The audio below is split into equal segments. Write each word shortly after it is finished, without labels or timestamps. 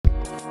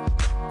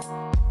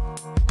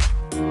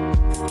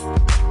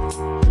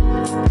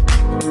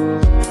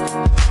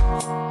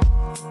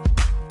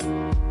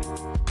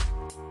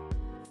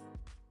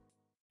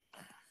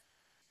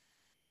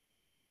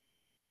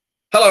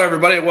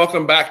everybody, and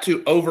welcome back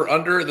to Over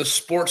Under the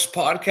Sports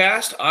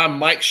Podcast. I'm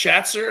Mike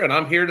Schatzer, and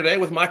I'm here today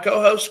with my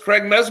co-host,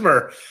 Craig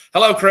Mesmer.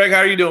 Hello, Craig. How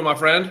are you doing, my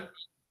friend?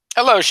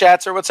 Hello,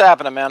 Schatzer. What's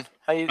happening, man?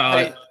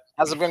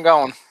 How's it been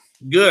going?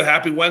 Good.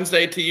 Happy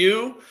Wednesday to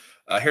you.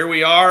 Here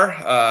we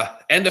are,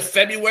 end of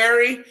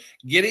February,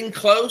 getting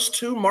close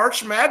to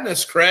March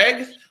Madness,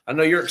 Craig. I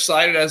know you're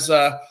excited, as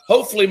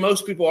hopefully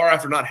most people are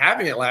after not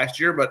having it last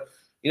year, but,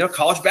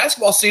 college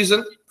basketball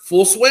season,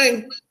 full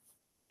swing.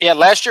 Yeah,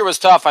 last year was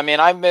tough. I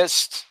mean, I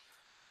missed,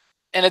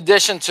 in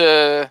addition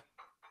to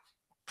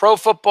pro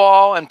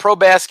football and pro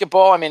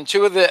basketball,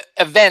 two of the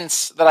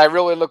events that I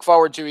really look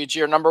forward to each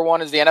year. Number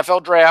one is the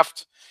NFL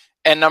draft,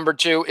 and number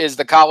two is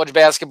the college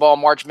basketball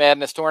March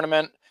Madness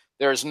tournament.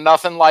 There's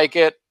nothing like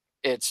it.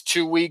 It's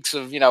 2 weeks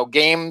of,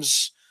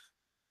 games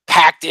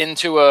packed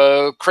into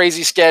a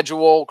crazy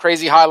schedule,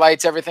 crazy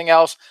highlights, everything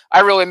else. I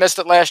really missed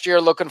it last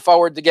year. Looking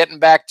forward to getting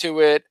back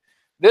to it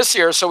this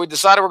year. So we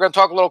decided we're going to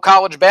talk a little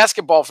college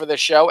basketball for this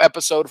show,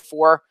 episode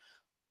 4.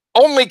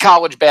 Only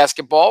college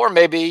basketball, or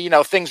maybe,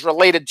 things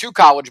related to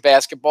college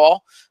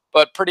basketball,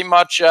 but pretty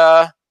much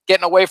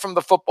getting away from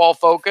the football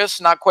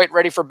focus. Not quite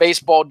ready for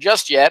baseball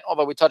just yet,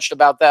 although we touched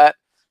upon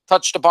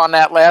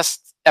that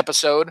last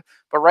episode.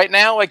 But right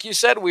now, like you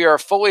said, we are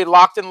fully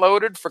locked and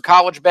loaded for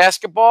college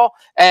basketball.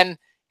 And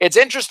it's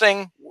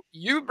interesting.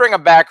 You bring a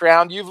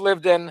background. You've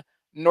lived in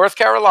North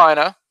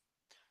Carolina.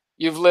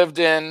 You've lived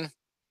in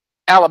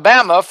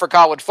Alabama for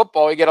college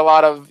football. You have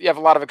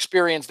a lot of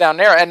experience down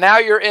there. And now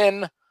you're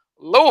in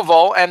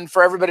Louisville. And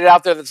for everybody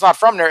out there that's not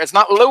from there, it's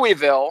not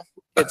Louisville.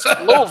 It's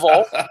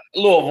Louisville.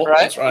 Louisville, right?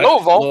 That's right.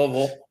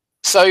 Louisville.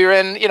 So you're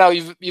in,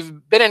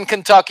 you've been in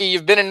Kentucky,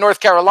 you've been in North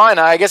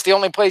Carolina. I guess the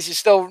only place you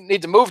still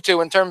need to move to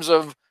in terms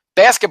of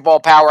basketball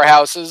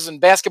powerhouses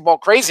and basketball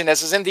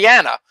craziness is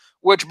Indiana,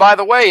 which, by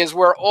the way, is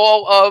where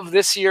all of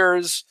this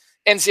year's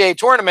NCAA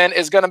tournament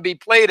is going to be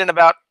played in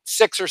about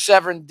 6 or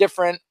 7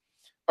 different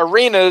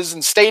arenas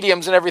and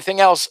stadiums and everything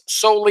else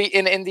solely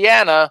in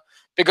Indiana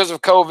because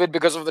of COVID,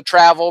 because of the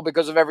travel,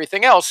 because of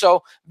everything else.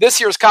 So this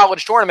year's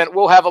college tournament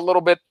will have a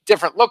little bit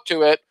different look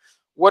to it.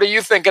 What are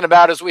you thinking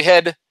about as we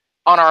head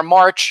on our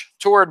march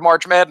toward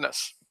March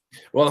Madness?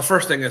 Well, the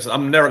first thing is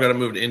I'm never going to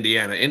move to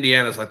Indiana.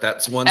 Indiana's like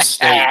that's one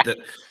state that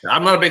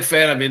I'm not a big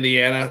fan of.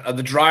 Indiana.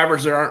 The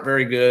drivers there aren't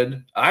very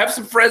good. I have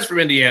some friends from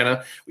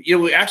Indiana.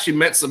 We actually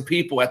met some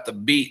people at the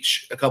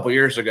beach a couple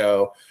years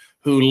ago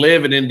who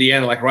live in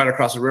Indiana, like right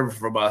across the river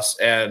from us.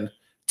 And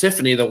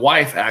Tiffany, the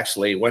wife,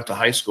 actually went to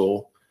high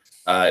school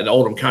in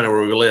Oldham County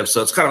where we live.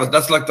 So it's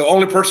that's like the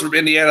only person from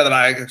Indiana that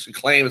I actually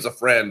claim as a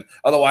friend.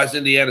 Otherwise,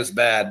 Indiana's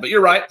bad. But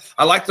you're right.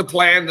 I like the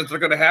plan that they're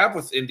going to have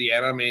with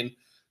Indiana.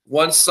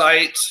 One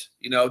site,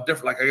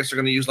 different, like I guess they're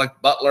going to use like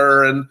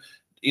Butler and,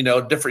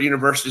 different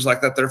universities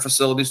like that, their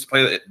facilities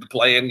to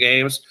play in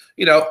games.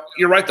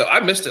 You're right, though. I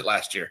missed it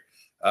last year.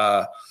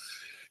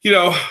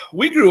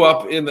 We grew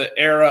up in the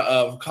era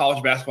of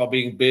college basketball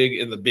being big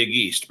in the Big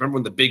East. Remember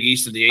when the Big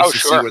East and the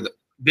ACC were the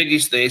Big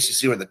East and the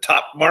ACC were the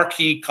top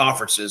marquee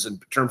conferences in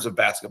terms of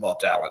basketball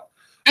talent.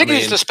 Big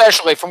East,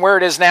 especially from where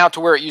it is now to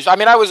where it used.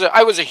 I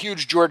was a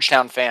huge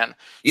Georgetown fan. So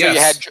yes.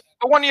 You had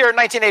the one year in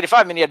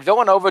 1985. You had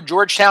Villanova,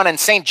 Georgetown, and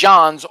St.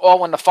 John's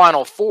all in the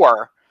Final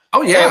Four.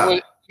 Oh yeah, it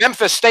was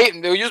Memphis State.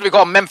 They usually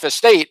call Memphis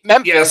State.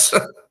 Yes.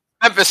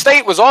 Memphis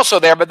State was also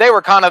there, but they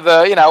were kind of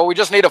the we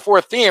just need a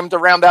fourth team to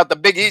round out the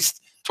Big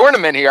East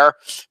tournament here.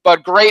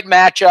 But great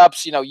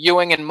matchups.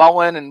 Ewing and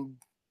Mullen and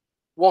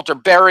Walter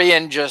Berry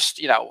and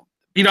just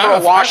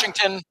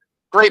Washington.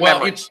 Great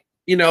memories.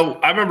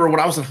 I remember when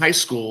I was in high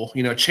school,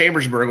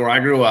 Chambersburg, where I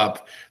grew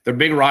up, their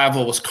big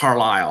rival was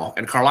Carlisle,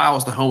 and Carlisle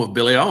was the home of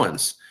Billy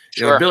Owens.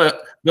 Sure.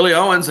 Billy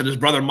Owens and his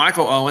brother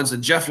Michael Owens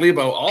and Jeff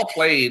Lebo all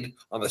played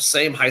on the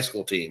same high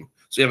school team.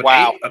 So you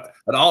have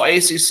an all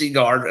ACC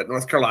guard at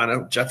North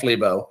Carolina, Jeff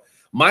Lebo.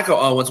 Michael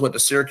Owens went to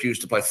Syracuse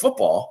to play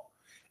football,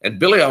 and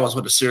Billy Owens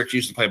went to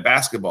Syracuse to play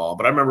basketball.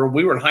 But I remember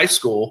we were in high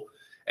school,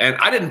 and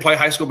I didn't play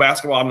high school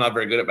basketball. I'm not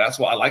very good at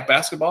basketball. I like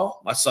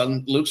basketball. My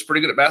son Luke's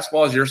pretty good at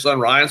basketball. Is your son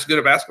Ryan's good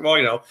at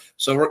basketball?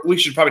 So we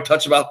should probably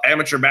touch about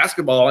amateur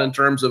basketball in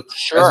terms of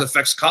as it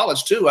affects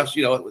college too.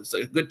 It's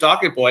a good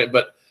talking point.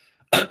 But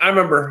I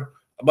remember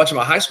a bunch of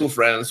my high school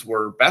friends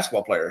were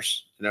basketball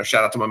players.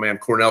 Shout out to my man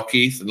Cornell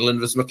Keith and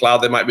Linvis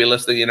McLeod. They might be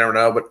listening. You never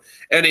know. But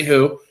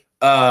anywho,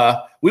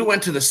 we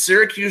went to the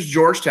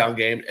Syracuse-Georgetown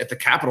game at the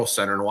Capitol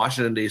Center in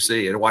Washington,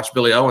 D.C. and watched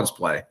Billy Owens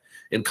play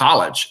in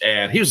college.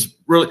 And he was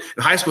really –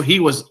 in high school, he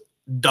was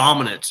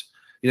dominant.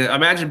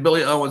 Imagine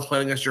Billy Owens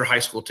playing against your high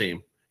school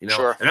team.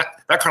 Sure. And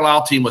that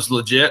Carlisle team was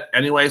legit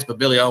anyways, but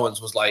Billy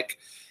Owens was like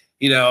 –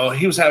 he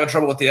was having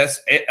trouble with the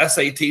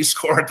SAT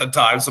score at the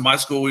time. So my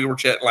school, we were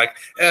chatting like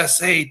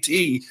SAT.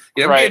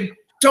 Right. Being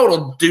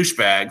total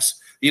douchebags,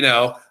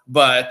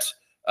 But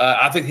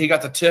I think he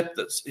got the tip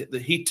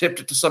that he tipped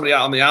it to somebody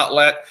out on the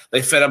outlet.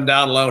 They fed him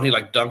down low, and he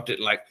dunked it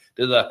and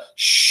did the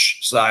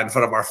shh sign in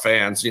front of our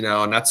fans,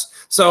 And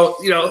that's so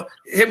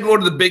him going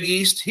to the Big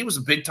East. He was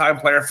a big time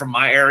player from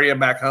my area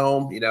back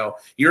home.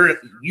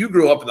 You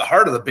grew up in the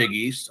heart of the Big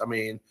East.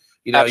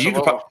 You know, you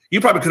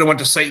probably could have went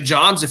to St.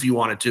 John's if you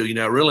wanted to. You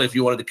know, really, if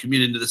you wanted to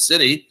commute into the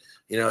city,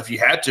 you know, if you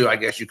had to, I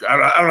guess you could. I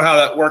don't know how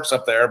that works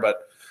up there, but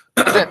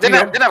didn't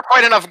have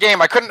quite enough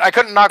game. I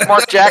couldn't knock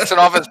Mark Jackson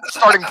off his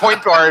starting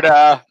point guard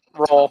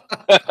role.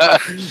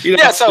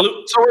 Yeah, so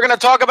we're gonna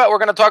talk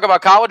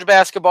about college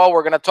basketball.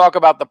 We're gonna talk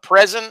about the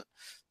present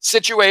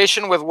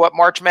situation with what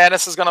March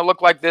Madness is going to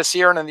look like this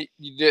year and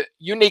the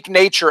unique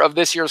nature of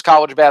this year's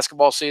college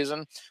basketball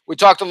season. We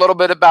talked a little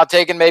bit about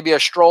taking maybe a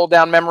stroll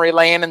down memory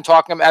lane and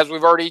talking, as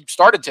we've already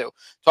started to,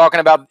 talking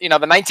about, you know,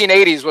 the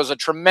 1980s was a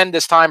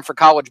tremendous time for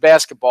college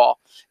basketball.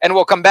 And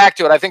we'll come back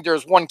to it. I think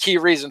there's one key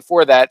reason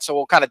for that. So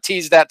we'll kind of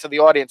tease that to the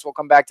audience. We'll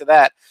come back to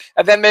that.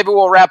 And then maybe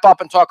we'll wrap up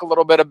and talk a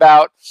little bit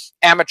about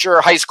amateur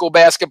high school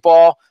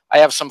basketball. I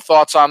have some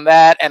thoughts on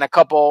that and a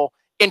couple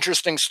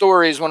interesting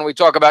stories when we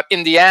talk about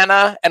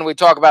Indiana and we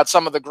talk about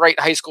some of the great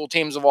high school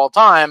teams of all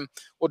time.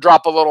 We'll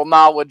drop a little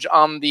knowledge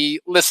on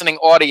the listening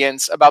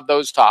audience about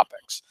those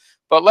topics.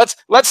 But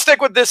let's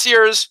stick with this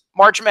year's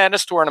March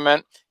Madness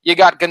tournament. You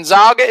got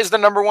Gonzaga is the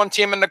 #1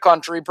 team in the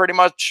country, pretty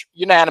much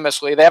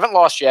unanimously. They haven't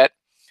lost yet.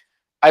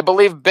 I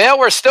believe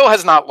Baylor still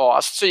has not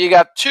lost. So you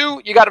got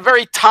a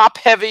very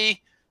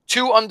top-heavy,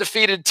 2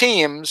 undefeated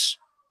teams.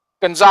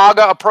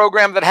 Gonzaga, a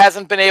program that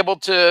hasn't been able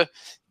to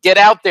get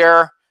out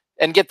there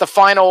and get the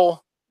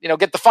final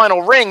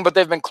ring, but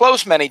they've been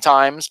close many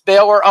times.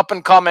 Baylor up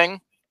and coming.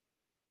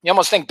 You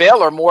almost think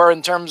Baylor more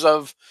in terms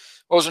of,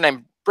 what was her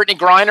name? Brittany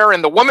Griner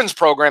and the women's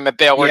program at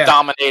Baylor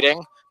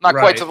dominating. Not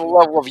quite to the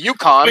level of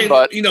UConn,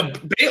 but you know,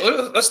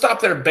 Baylor, let's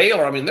stop there.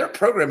 Baylor, I mean, their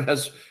program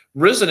has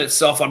risen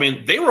itself. I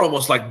mean, they were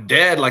almost like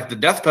dead, like the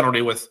death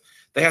penalty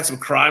they had some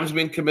crimes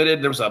being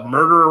committed. There was a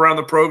murder around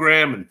the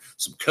program and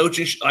some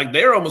coaching. Like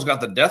they almost got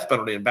the death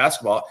penalty in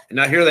basketball. And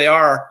now here they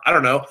are, I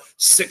don't know,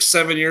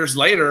 6-7 years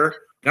later.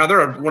 Now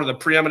they're one of the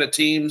preeminent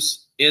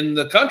teams in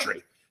the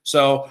country.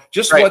 So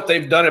just what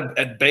they've done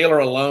at Baylor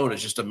alone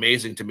is just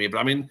amazing to me. But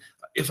I mean,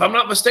 if I'm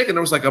not mistaken,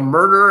 there was like a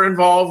murder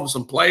involved with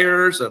some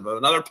players of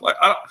another player.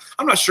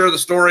 I'm not sure of the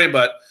story,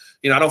 but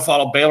you know, I don't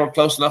follow Baylor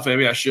close enough.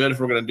 Maybe I should. If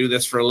we're going to do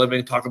this for a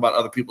living, talk about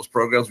other people's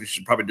programs, we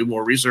should probably do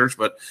more research.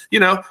 But, you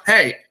know,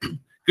 hey,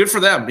 good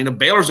for them. You know,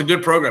 Baylor's a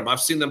good program. I've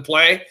seen them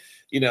play.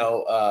 You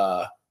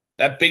know,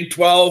 that Big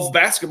 12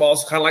 basketball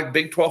is kind of like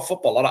Big 12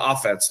 football. A lot of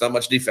offense, not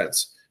much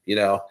defense. You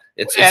know,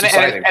 it's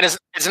exciting. And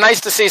it's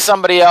nice to see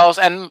somebody else.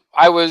 And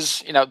I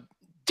was, you know,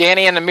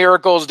 Danny and the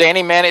Miracles,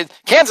 Danny Manning.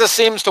 Kansas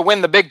seems to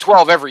win the Big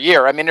 12 every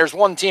year. I mean, there's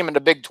one team in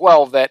the Big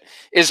 12 that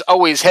is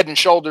always head and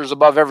shoulders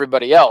above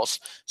everybody else.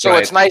 So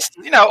it's nice.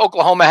 You know,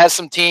 Oklahoma has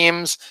some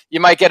teams. You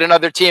might get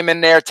another team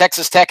in there.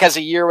 Texas Tech has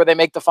a year where they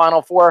make the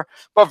Final Four.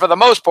 But for the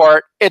most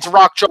part, it's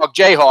Rock Chalk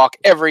Jayhawk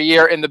every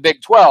year in the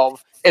Big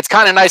 12. It's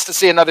kind of nice to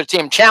see another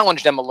team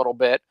challenge them a little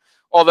bit.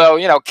 Although,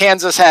 you know,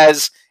 Kansas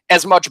has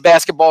as much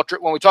basketball.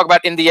 When we talk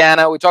about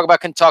Indiana, we talk about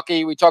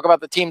Kentucky, we talk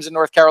about the teams in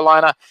North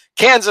Carolina.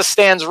 Kansas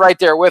stands right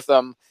there with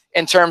them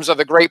in terms of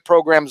the great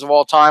programs of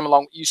all time,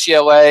 along with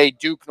UCLA,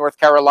 Duke, North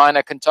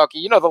Carolina, Kentucky.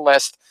 You know the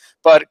list.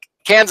 But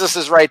Kansas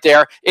is right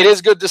there. It is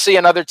good to see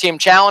another team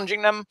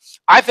challenging them.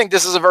 I think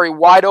this is a very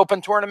wide open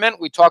tournament.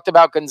 We talked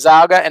about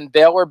Gonzaga and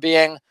Baylor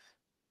being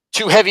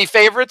 2 heavy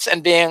favorites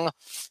and being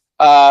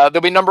they'll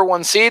be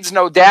 #1 seeds,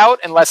 no doubt,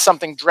 unless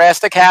something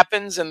drastic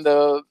happens in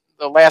the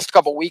last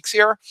couple weeks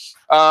here.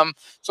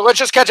 So let's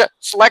just catch up.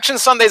 Selection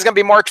Sunday is going to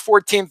be March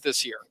 14th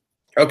this year.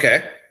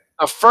 Okay.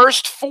 The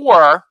first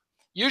 4,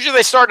 usually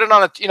they started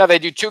on they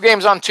do 2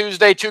 games on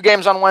Tuesday, 2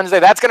 games on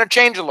Wednesday. That's going to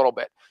change a little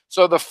bit.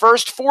 So the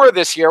first 4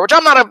 this year, which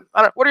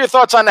what are your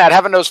thoughts on that?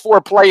 Having those 4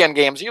 play-in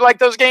games. Do you like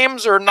those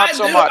games or not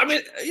so much? I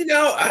mean, you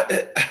know,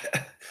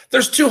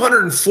 there's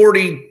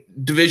 240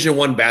 Division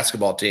I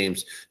basketball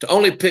teams. To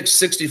only pick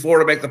 64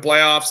 to make the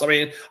playoffs. I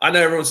mean, I know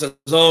everyone says,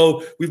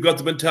 "Oh, we've got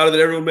the mentality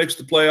that everyone makes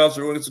the playoffs,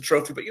 everyone gets a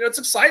trophy." But you know, it's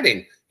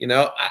exciting. You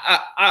know,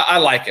 I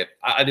like it.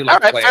 I do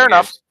like. All right, fair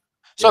enough.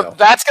 So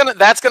that's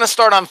gonna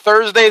start on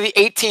Thursday the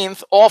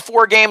 18th. All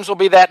 4 games will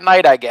be that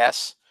night, I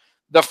guess.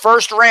 The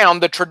first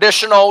round, the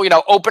traditional, you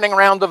know, opening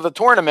round of the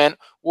tournament,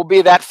 will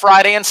be that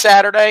Friday and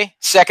Saturday.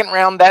 Second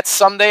round, that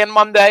Sunday and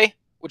Monday,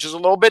 which is a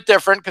little bit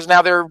different because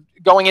now they're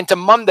going into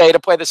Monday to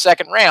play the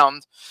second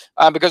round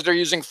because they're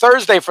using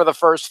Thursday for the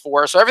first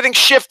 4. So everything's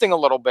shifting a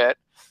little bit.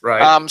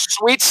 Right.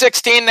 Sweet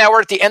 16, now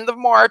we're at the end of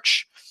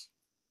March.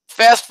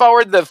 Fast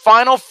forward, the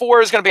Final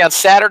Four is going to be on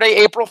Saturday,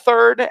 April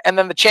 3rd, and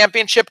then the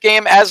championship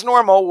game, as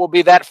normal, will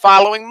be that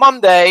following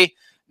Monday,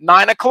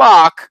 9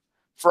 o'clock,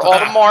 for all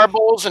the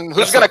marbles, and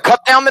who's going to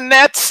cut down the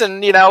nets,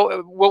 and, you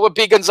know, will it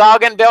be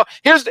Gonzaga and Baylor?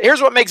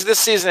 Here's what makes this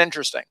season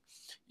interesting.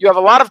 You have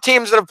a lot of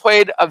teams that have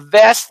played a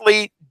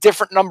vastly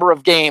different number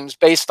of games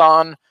based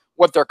on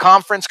what their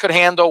conference could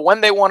handle,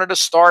 when they wanted to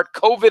start,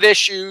 COVID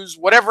issues,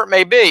 whatever it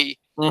may be.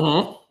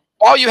 Mm-hmm.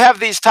 All you have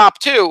these top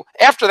 2.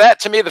 After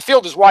that, to me, the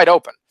field is wide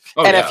open.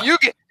 Oh, and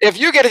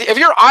if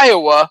you're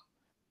Iowa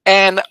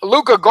and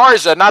Luka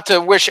Garza, not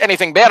to wish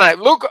anything bad on it,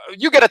 Luka,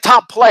 you get a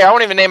top player. I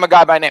won't even name a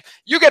guy by name.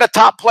 You get a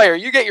top player.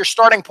 You get your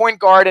starting point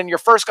guard and your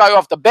first guy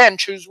off the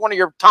bench, who's one of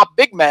your top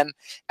big men,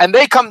 and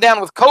they come down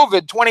with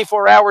COVID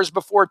 24 hours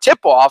before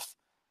tip-off.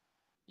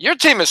 your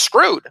team is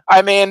screwed.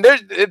 I mean,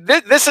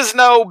 this is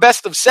no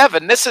best of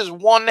 7. This is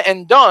one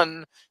and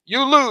done.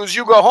 You lose,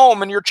 you go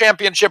home, and your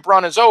championship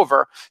run is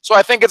over. So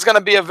I think it's going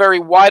to be a very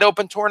wide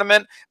open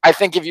tournament. I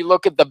think if you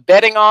look at the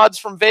betting odds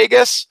from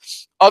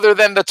Vegas, other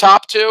than the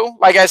top 2,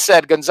 like I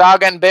said,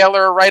 Gonzaga and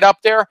Baylor are right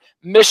up there.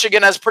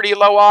 Michigan has pretty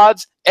low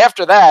odds.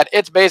 After that,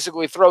 it's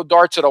basically throw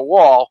darts at a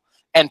wall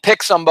and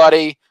pick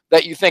somebody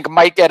that you think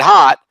might get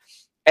hot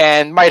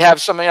and might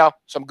have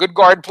some good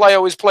guard play,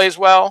 always plays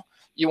well.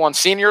 You want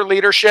senior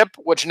leadership,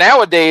 which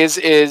nowadays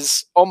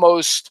is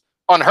almost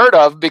unheard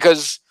of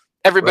because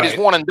everybody's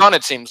one and done,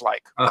 it seems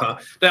like.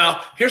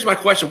 Now, here's my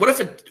question. What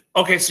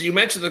if so you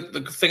mentioned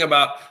the thing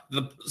about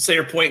say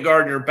your point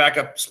guard and your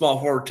backup small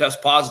forward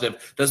test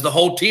positive. Does the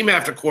whole team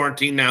have to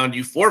quarantine now and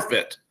you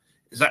forfeit?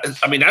 I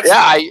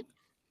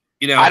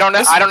don't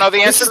know. I don't know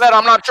the answer to that.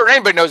 I'm not sure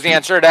anybody knows the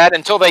answer to that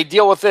until they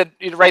deal with it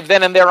right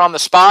then and there on the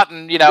spot.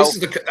 And that's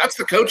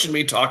the coach in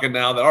me talking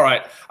now. That all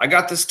right, I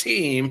got this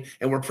team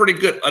and we're pretty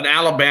good in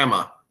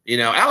Alabama.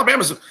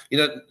 Alabama's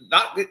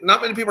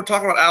not many people are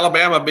talking about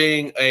Alabama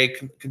being a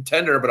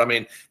contender, but I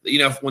mean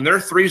when their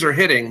threes are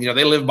hitting,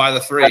 they live by the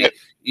 3. Right.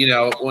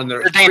 When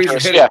their threes are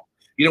hitting,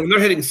 when they're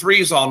hitting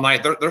threes all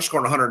night, they're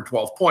scoring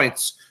 112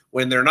 points.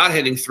 When they're not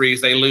hitting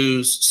threes, they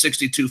lose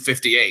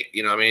 62-58.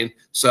 You know what I mean?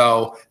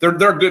 So they're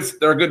good.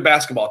 They're a good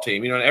basketball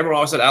team. Everyone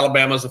always said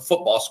Alabama's a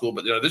football school,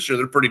 but this year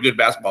they're pretty good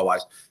basketball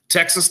wise.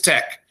 Texas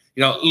Tech.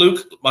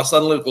 Luke, my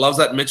son Luke loves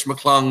that Mitch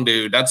McClung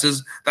dude. That's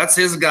his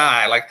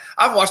guy. Like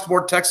I've watched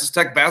more Texas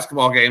Tech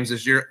basketball games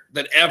this year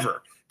than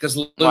ever because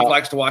Luke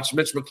likes to watch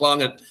Mitch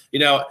McClung. And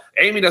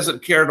Amy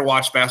doesn't care to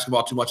watch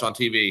basketball too much on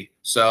TV.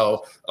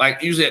 So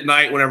like usually at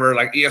night, whenever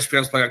like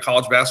ESPN's playing a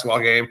college basketball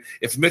game,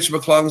 if Mitch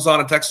McClung's on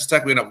at Texas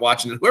Tech, we end up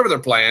watching it. Whoever they're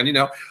playing,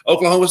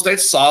 Oklahoma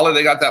State's solid.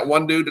 They got that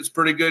one dude that's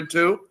pretty good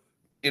too.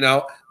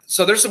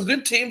 So there's some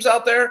good teams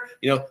out there.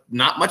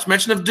 Not much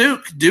mention of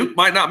Duke. Duke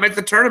might not make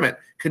the tournament.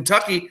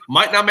 Kentucky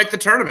might not make the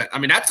tournament. I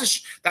mean,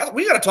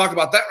 we got to talk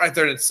about that right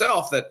there in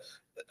itself. That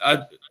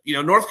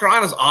North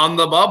Carolina's on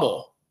the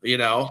bubble.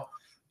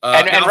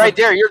 And right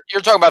there,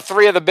 you're talking about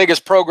 3 of the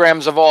biggest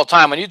programs of all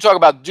time. When you talk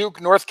about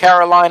Duke, North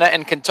Carolina,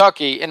 and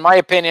Kentucky, in my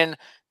opinion,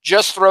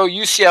 just throw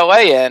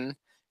UCLA in,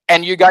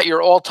 and you got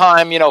your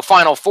all-time,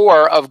 Final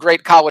 4 of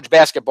great college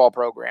basketball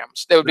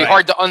programs. It would be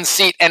hard to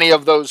unseat any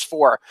of those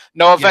 4.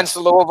 No offense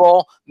to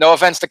Louisville, no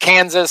offense to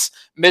Kansas,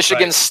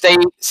 Michigan State,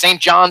 St.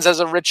 John's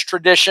has a rich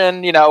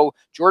tradition.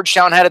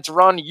 Georgetown had its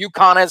run.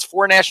 UConn has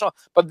 4 national,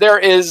 but there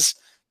is,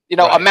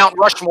 a Mount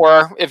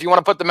Rushmore. If you want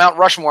to put the Mount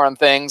Rushmore on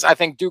things, I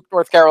think Duke,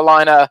 North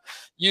Carolina,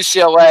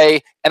 UCLA,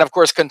 and of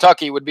course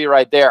Kentucky would be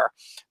right there.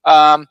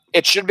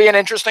 It should be an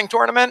interesting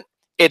tournament.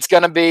 It's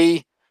going to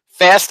be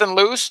fast and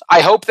loose.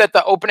 I hope that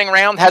the opening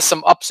round has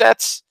some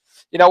upsets.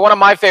 One of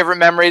my favorite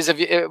memories,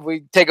 if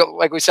we take,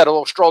 like we said, a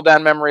little stroll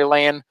down memory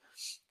lane,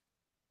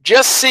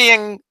 just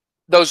seeing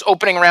those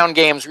opening round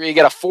games where you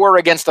get a 4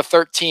 against a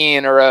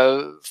 13 or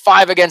a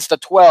 5 against a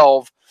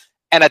 12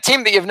 and a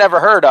team that you've never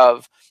heard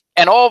of,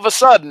 and all of a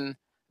sudden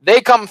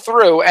they come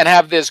through and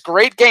have this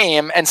great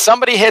game and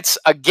somebody hits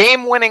a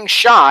game-winning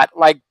shot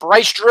like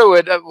Bryce Drew,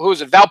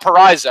 who's at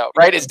Valparaiso,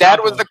 right? His dad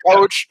was the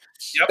coach.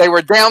 Yep. They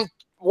were down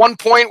 1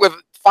 point with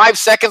 5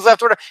 seconds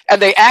left,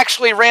 and they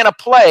actually ran a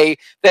play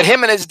that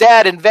him and his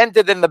dad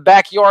invented in the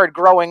backyard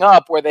growing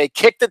up where they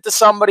kicked it to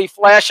somebody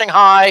flashing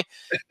high.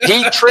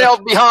 He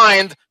trailed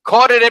behind,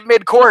 caught it at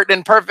midcourt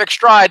in perfect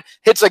stride,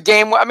 hits a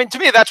game. I mean, to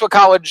me, that's what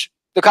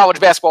the college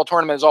basketball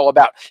tournament is all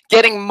about.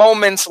 Getting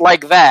moments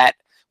like that,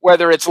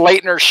 whether it's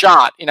Leitner's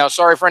shot.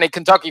 Sorry for any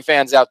Kentucky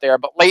fans out there,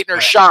 but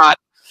Leitner's shot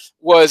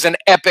was an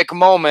epic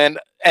moment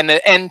and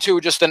an end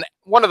to just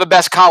one of the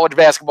best college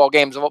basketball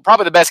games,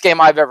 probably the best game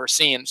I've ever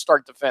seen,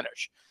 start to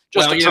finish.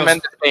 Just a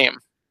tremendous game.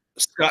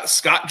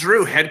 Scott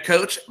Drew, head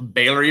coach,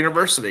 Baylor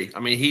University.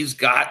 I mean,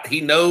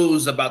 he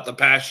knows about the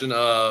passion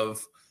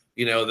of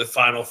the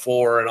Final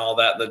Four and all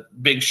that, the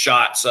big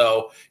shot.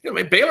 So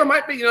Baylor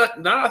might be.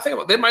 Now I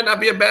think they might not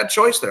be a bad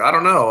choice there. I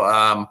don't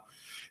know.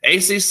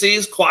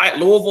 ACC's quiet.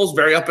 Louisville's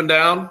very up and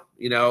down.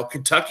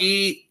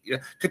 Kentucky.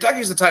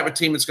 Kentucky's the type of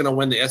team that's going to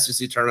win the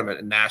SEC tournament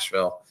in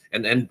Nashville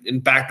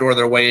and backdoor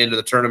their way into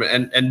the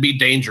tournament and be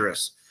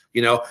dangerous.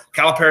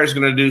 Calipari's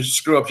going to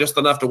screw up just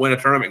enough to win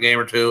a tournament game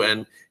or 2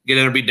 and get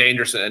in and be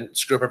dangerous and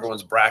screw up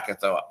everyone's bracket.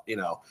 Though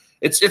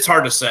it's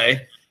hard to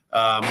say.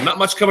 Not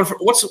much coming from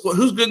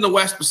who's good in the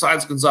West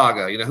besides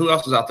Gonzaga. Who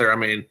else is out there? I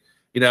mean,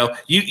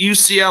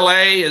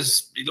 UCLA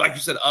is, like you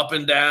said, up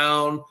and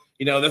down.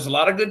 There's a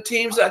lot of good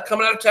teams that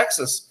coming out of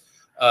Texas.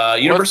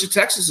 University of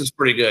Texas is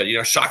pretty good.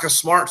 Shaka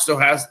Smart still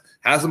has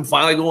them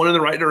finally going in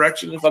the right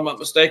direction, if I'm not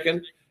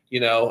mistaken.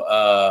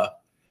 UConn.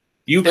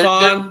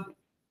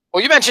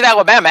 Well, you mentioned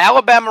Alabama.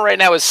 Alabama right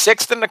now is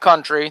 6th in the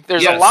country.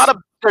 There's a lot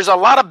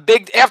of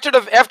big after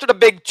the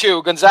big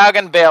 2, Gonzaga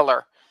and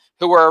Baylor,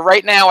 who are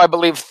right now, I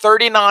believe,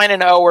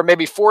 39-0 or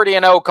maybe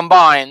 40-0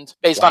 combined,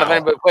 based on if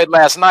anybody played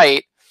last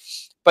night.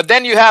 But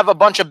then you have a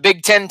bunch of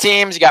Big Ten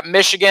teams. You got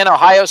Michigan,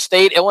 Ohio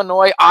State,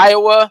 Illinois,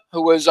 Iowa,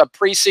 who was a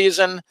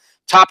preseason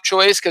top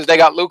choice because they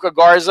got Luka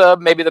Garza,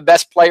 maybe the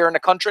best player in the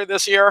country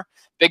this year.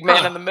 big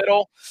man in the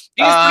middle.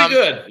 He's pretty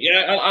good.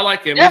 Yeah, I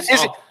like him. Yeah,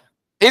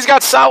 he's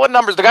got solid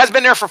numbers. The guy's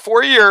been there for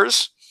 4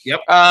 years.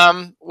 Yep.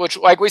 Which,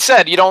 like we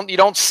said, you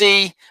don't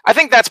see. I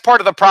think that's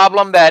part of the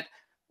problem, that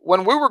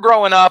when we were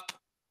growing up,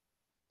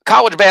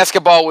 college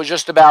basketball was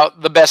just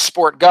about the best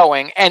sport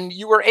going, and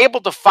you were able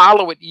to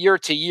follow it year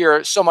to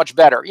year so much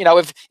better. You know,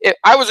 if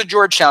I was a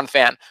Georgetown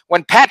fan,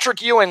 when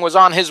Patrick Ewing was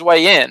on his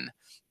way in,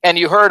 and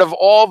you heard of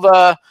all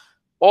the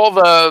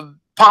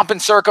pomp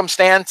and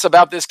circumstance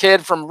about this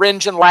kid from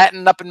Ringe and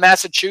Latin up in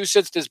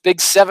Massachusetts, this big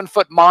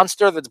 7-foot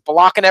monster that's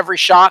blocking every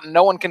shot and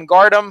no one can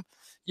guard him.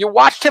 You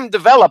watched him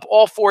develop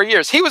all 4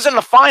 years. He was in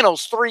the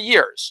finals 3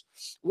 years.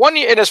 1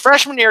 year in his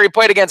freshman year, he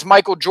played against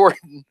Michael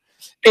Jordan.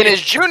 In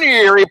his junior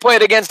year, he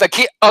played against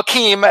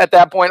Akeem at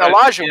that point,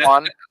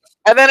 Olajuwon.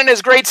 And then in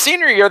his great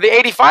senior year, the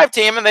 85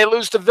 team, and they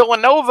lose to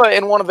Villanova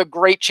in one of the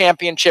great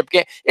championship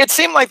games. It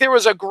seemed like there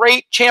was a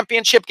great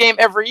championship game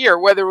every year,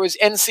 whether it was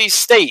NC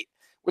State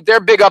with their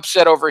big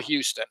upset over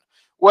Houston,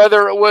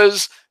 whether it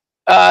was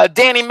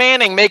Danny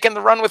Manning making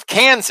the run with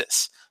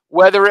Kansas,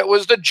 whether it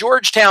was the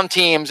Georgetown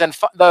teams and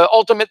the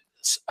ultimate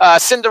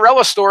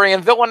Cinderella story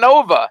in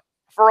Villanova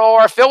for all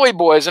our Philly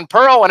boys and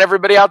Pearl and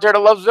everybody out there that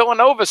loves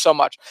Villanova so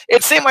much.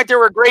 It seemed like there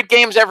were great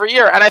games every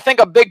year. And I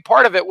think a big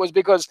part of it was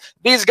because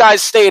these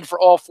guys stayed for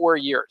all 4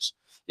 years.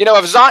 You know,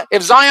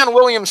 if Zion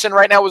Williamson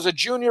right now was a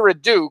junior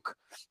at Duke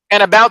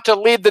and about to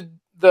lead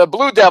the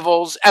Blue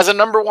Devils as a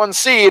 #1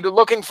 seed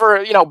looking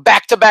for, you know,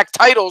 back-to-back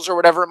titles or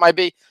whatever it might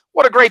be,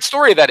 what a great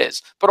story that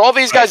is. But all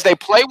these guys, they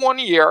play 1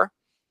 year.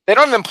 They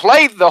don't even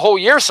play the whole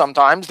year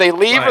sometimes. They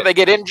leave or they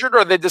get injured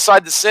or they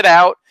decide to sit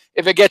out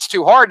if it gets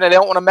too hard and they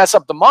don't want to mess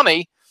up the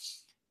money.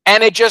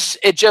 And it just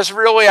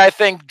really, I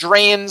think,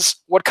 drains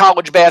what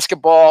college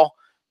basketball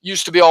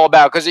used to be all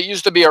about, because it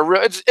used to be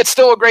it's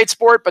still a great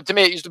sport, but to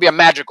me it used to be a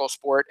magical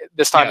sport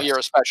this time of year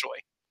especially.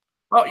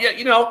 Oh yeah,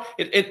 you know,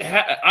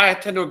 I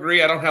tend to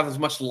agree. I don't have as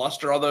much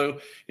luster, although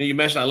you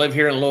mentioned I live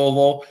here in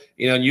Louisville,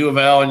 and U of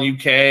L and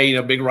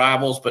UK, big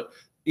rivals, but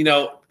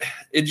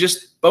it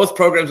just, both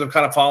programs have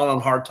kind of fallen on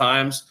hard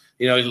times.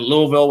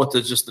 Louisville with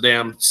just the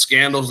damn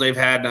scandals they've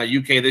had. Now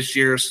UK this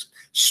year's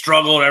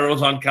struggled.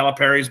 Everyone's on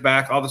Calipari's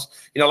back. All this,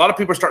 a lot of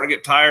people are starting to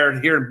get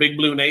tired here in Big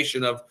Blue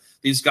Nation of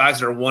these guys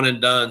that are one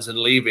and dones and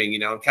leaving.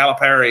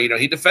 Calipari,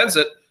 he defends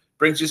it,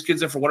 brings these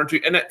kids in for 1 or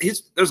 2, and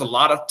there's a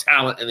lot of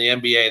talent in the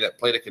NBA that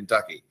played at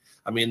Kentucky.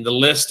 I mean, the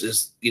list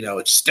is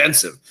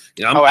extensive.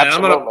 I'm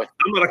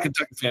not a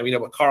Kentucky fan.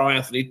 But Karl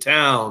Anthony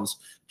Towns,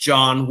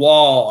 John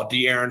Wall,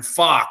 De'Aaron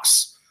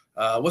Fox.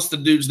 What's the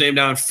dude's name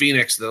down in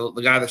Phoenix? The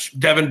guy that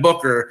Devin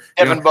Booker.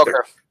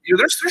 Booker.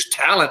 There's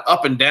talent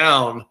up and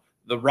down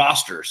the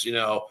rosters.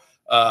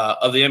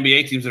 Of the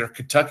NBA teams that are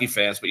Kentucky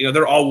fans, but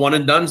they're all one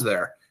and dones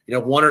there.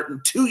 1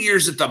 or 2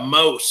 years at the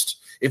most,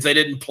 if they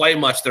didn't play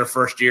much their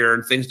first year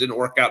and things didn't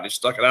work out, they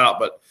stuck it out.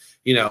 But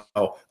a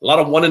lot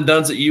of one and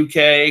dones at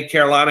UK.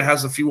 Carolina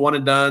has a few one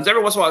and dones.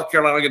 Every once in a while,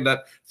 Carolina get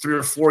that 3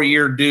 or 4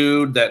 year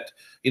dude that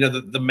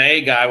the May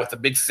guy with the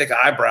big thick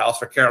eyebrows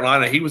for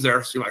Carolina. He was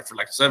there for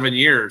like 7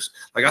 years.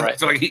 I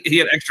feel like he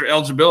had extra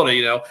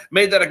eligibility.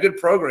 Made that a good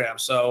program.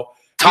 So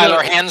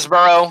Tyler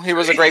Hansborough, he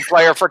was a great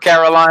player for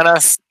Carolina.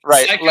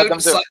 Right,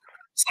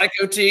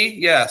 Psycho T,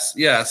 yes.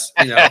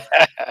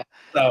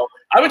 So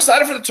I'm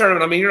excited for the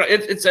tournament. I mean,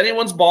 it's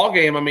anyone's ball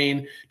game. I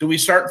mean, do we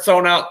start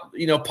throwing out,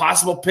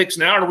 possible picks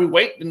now, or do we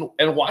wait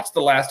and watch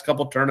the last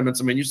couple of tournaments?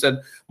 I mean, you said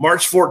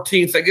March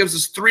 14th. That gives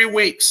us 3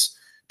 weeks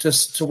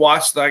to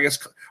watch. I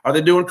guess, are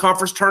they doing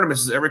conference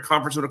tournaments? Is every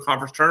conference doing a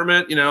conference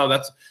tournament?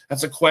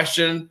 That's a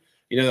question.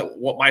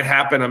 What might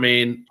happen. I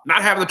mean,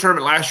 not having the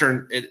tournament last year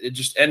and it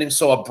just ending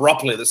so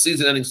abruptly. The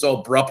season ending so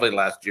abruptly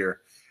last year.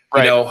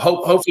 Right.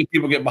 Hopefully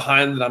people get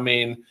behind it. I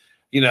mean,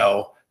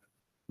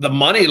 the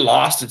money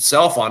lost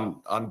itself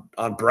on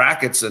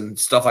brackets and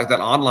stuff like that,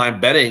 online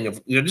betting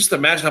of, just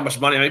imagine how much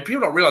money. I mean,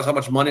 people don't realize how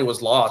much money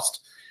was lost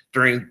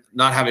during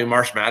not having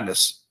March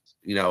Madness.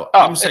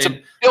 I'm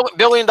saying it's a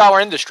billion-dollar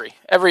industry.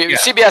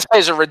 CBS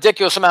pays a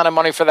ridiculous amount of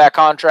money for that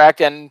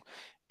contract, and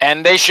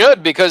they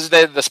should, because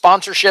the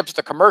sponsorships,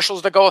 the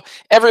commercials that go,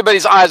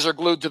 everybody's eyes are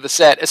glued to the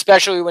set,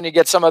 especially when you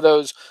get some of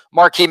those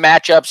marquee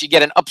matchups. You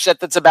get an upset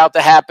that's about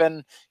to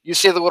happen. You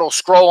see the little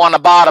scroll on the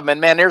bottom,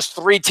 and, man, there's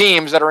 3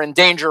 teams that are in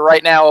danger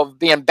right now of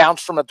being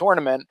bounced from a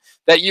tournament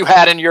that you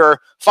had in your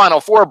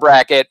Final Four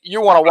bracket.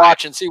 You want to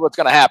watch and see what's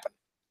going to happen.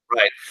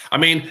 Right. I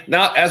mean,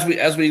 now as we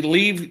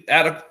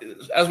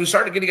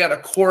start getting out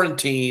of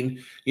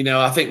quarantine,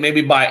 I think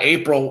maybe by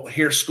April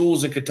here,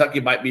 schools in Kentucky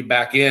might be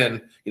back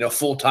in,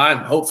 full time.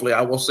 Hopefully,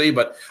 I will see.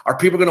 But are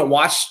people going to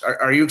watch?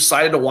 Are you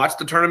excited to watch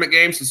the tournament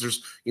games since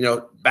there's,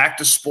 back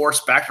to sports,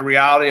 back to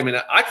reality? I mean,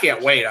 I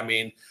can't wait. I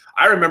mean,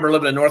 I remember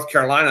living in North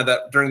Carolina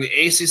that during the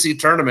ACC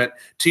tournament,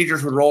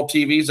 teachers would roll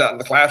TVs out in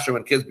the classroom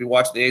and kids would be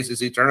watching the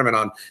ACC tournament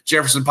on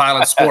Jefferson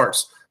Pilot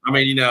Sports. I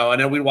mean,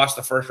 and then we'd watch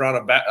the first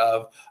round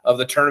of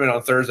the tournament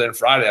on Thursday and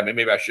Friday. I mean,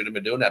 maybe I shouldn't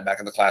have been doing that back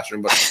in the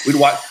classroom, but we'd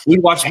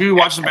watch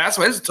the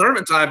basketball. It's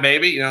tournament time,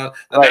 baby. And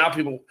now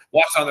people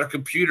watch on their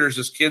computers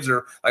as kids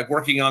are like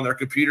working on their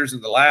computers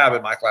in the lab.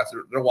 In my class,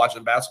 they're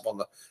watching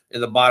basketball in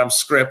the bottom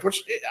script,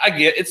 which I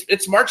get.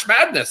 It's March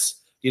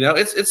Madness.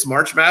 It's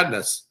March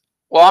Madness.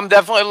 Well, I'm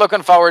definitely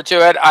looking forward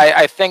to it.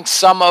 I think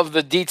some of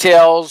the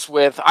details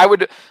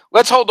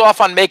let's hold off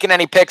on making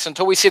any picks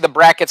until we see the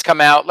brackets come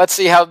out. Let's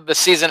see how the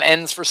season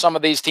ends for some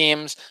of these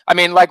teams. I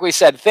mean, like we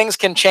said, things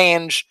can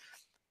change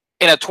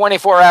in a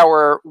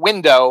 24-hour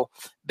window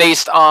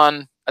based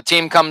on a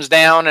team comes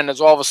down and is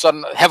all of a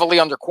sudden heavily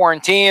under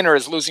quarantine or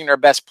is losing their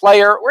best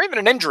player or even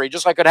an injury,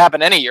 just like could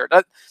happen any year.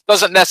 That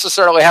doesn't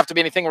necessarily have to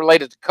be anything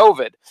related to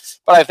COVID.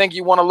 But I think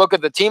you want to look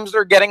at the teams that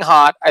are getting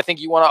hot. I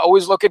think you want to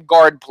always look at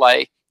guard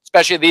play.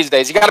 Especially these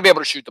days, you got to be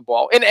able to shoot the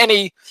ball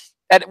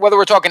whether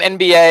we're talking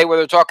NBA,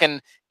 whether we're talking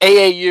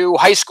AAU,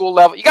 high school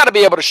level, you got to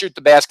be able to shoot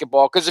the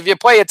basketball. Because if you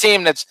play a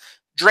team that's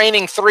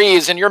draining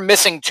threes and you're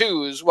missing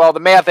twos, well, the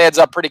math adds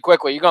up pretty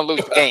quickly. You're going to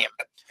lose the game.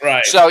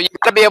 Right. So you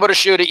got to be able to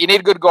shoot it. You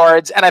need good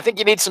guards, and I think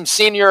you need some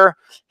senior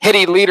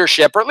hitty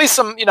leadership, or at least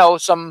some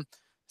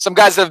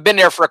guys that have been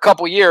there for a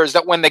couple years.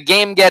 That when the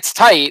game gets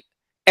tight,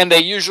 and they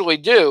usually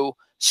do,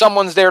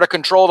 someone's there to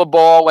control the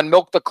ball and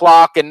milk the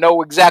clock and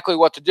know exactly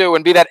what to do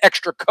and be that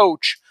extra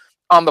coach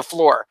on the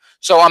floor.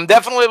 So I'm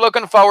definitely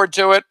looking forward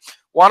to it.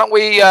 Why don't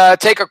we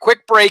take a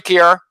quick break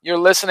here? You're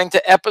listening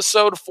to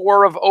episode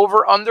 4 of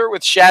Over Under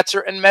with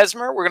Schatzer and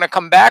Mesmer. We're going to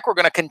come back. We're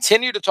going to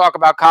continue to talk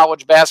about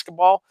college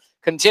basketball,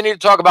 continue to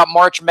talk about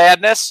March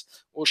Madness.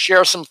 We'll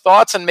share some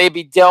thoughts and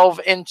maybe delve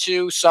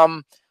into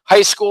some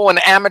high school and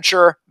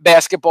amateur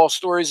basketball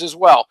stories as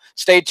well.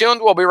 Stay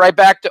tuned. We'll be right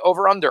back to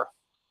Over Under.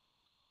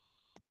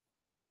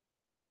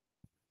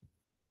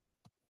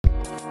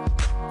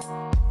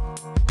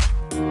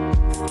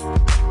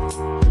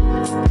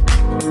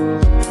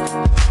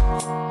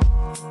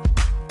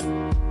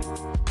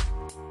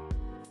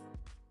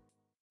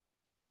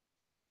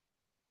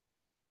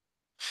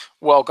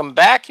 Welcome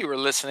back. You are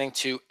listening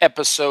to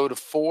episode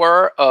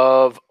 4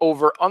 of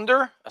Over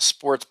Under, a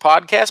sports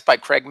podcast by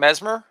Craig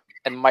Mesmer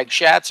and Mike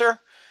Schatzer.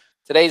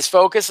 Today's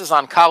focus is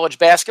on college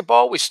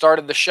basketball. We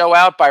started the show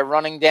out by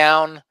running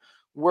down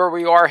where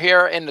we are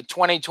here in the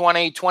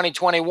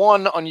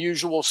 2020-2021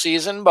 unusual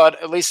season,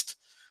 but at least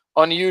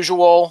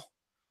unusual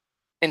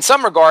in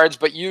some regards,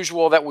 but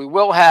usual that we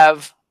will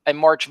have a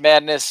March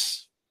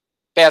Madness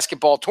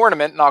basketball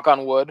tournament, knock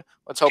on wood.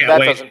 Let's hope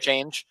that doesn't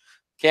change.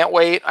 Can't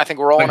wait. I think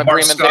we're all in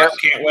agreement there.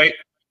 Can't wait.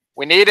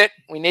 We need it.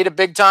 We need it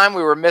big time.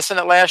 We were missing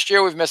it last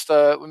year. We missed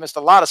a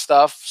lot of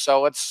stuff.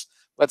 So let's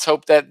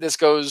hope that this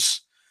goes.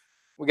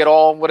 We get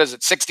all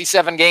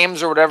 67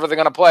 games or whatever they're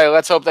going to play.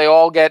 Let's hope they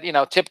all get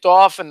tipped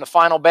off in the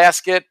final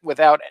basket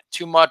without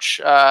too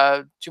much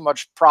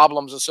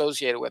problems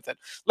associated with it.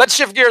 Let's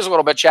shift gears a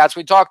little bit, chats.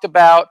 We talked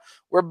about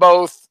we're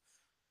both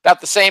about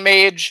the same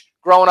age,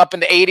 growing up in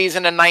the 80s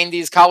and the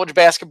 90s. College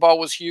basketball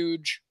was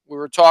huge. We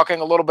were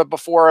talking a little bit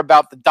before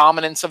about the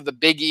dominance of the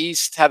Big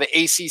East, how the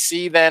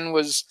ACC then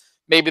was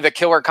maybe the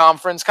killer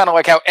conference, kind of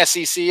like how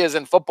SEC is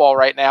in football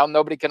right now.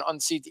 Nobody can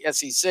unseat the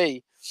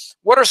SEC.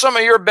 What are some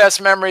of your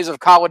best memories of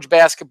college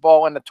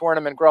basketball and the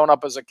tournament growing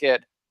up as a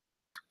kid?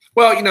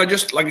 Well,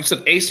 just like you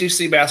said,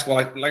 ACC basketball,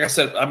 like I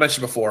said, I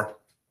mentioned before,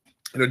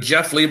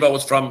 Jeff Lebo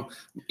was from,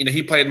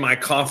 he played in my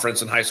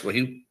conference in high school.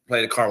 He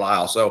played at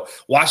Carlisle. So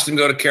watching him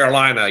go to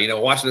Carolina,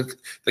 watching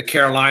the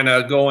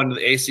Carolina going to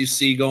the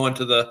ACC, going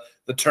to the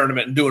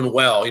tournament and doing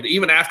well.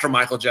 Even after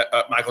Michael Jordan,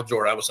 I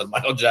almost said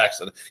Michael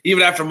Jackson.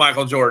 Even after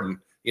Michael Jordan,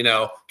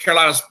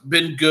 Carolina's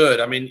been good.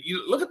 I mean,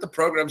 you look at the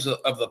programs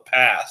of the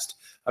past.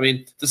 I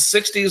mean, the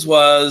 60s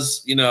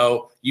was,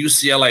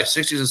 UCLA.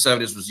 60s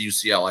and 70s was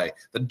UCLA.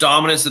 The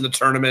dominance in the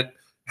tournament.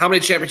 How many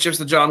championships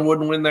did John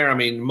Wooden win there? I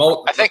mean,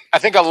 I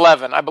think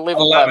 11. I believe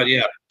 11.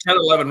 Yeah, 10,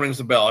 11 rings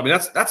the bell. I mean,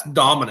 that's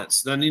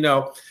dominance. Then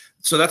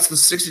so that's the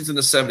 60s and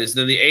the 70s.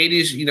 Then the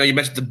 80s. You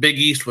mentioned the Big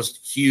East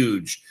was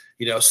huge.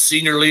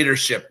 Senior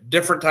leadership,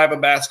 different type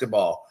of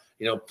basketball.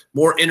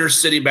 More inner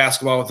city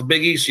basketball. With the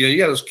Big East, you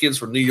got those kids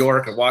from New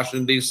York and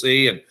Washington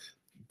D.C. and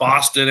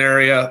Boston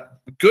area.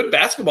 Good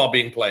basketball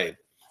being played.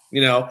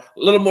 A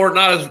little more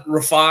not as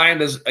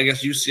refined as I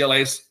guess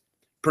UCLA's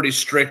pretty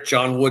strict.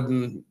 John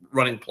Wooden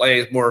running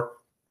plays, more,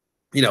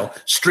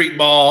 street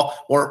ball,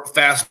 more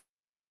fast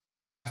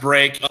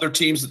break. Other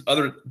teams,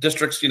 other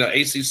districts,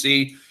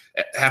 ACC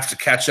have to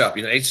catch up.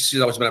 ACC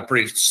has always been a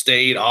pretty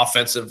staid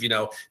offensive,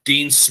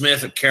 Dean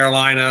Smith at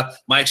Carolina,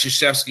 Mike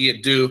Krzyzewski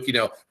at Duke,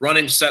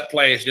 running set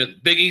plays.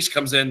 Big East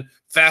comes in,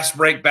 fast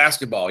break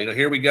basketball.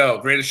 Here we go.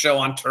 Greatest show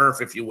on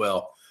turf, if you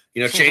will.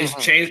 Change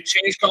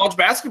college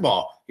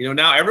basketball.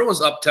 Now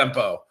everyone's up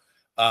tempo.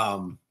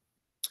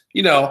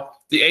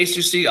 The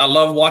ACC, I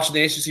love watching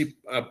the ACC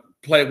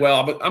played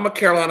well. I'm a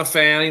Carolina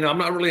fan. You know, I'm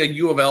not really a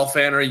U of L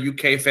fan or a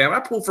UK fan. I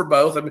pull for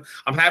both. I mean,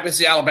 I'm happy to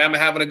see Alabama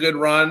having a good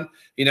run.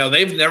 You know,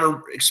 they've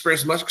never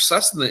experienced much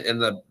success in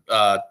the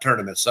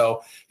tournament.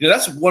 So, you know,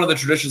 that's one of the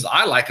traditions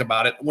I like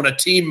about it. When a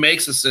team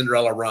makes a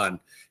Cinderella run,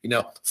 you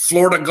know,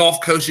 Florida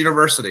Gulf Coast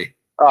University,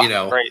 Oh, you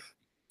know, great.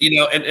 You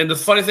know, and the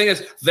funny thing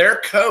is their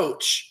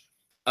coach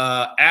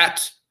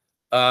at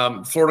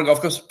Florida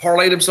Gulf Coast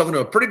parlayed himself into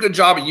a pretty good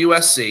job at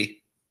USC,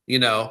 you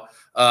know.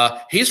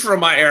 He's from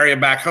my area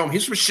back home.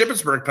 He's from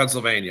Shippensburg,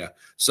 Pennsylvania.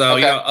 So,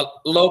 Okay. you know,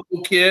 a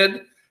local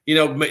kid, you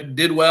know,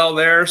 did well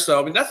there. So,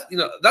 I mean,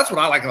 that's what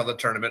I like about the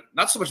tournament.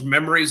 Not so much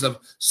memories of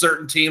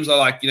certain teams. I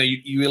like, you know,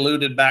 you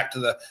alluded back to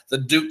the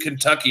Duke,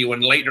 Kentucky,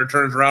 when Leitner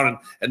turns around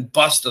and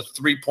busts a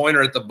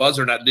 3-pointer at the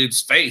buzzer in that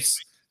dude's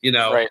face, you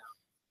know. Right.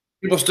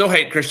 People still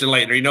hate Christian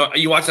Leitner. You know,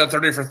 you watch that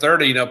 30 for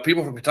 30, you know,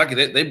 people from Kentucky,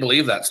 they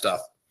believe that stuff.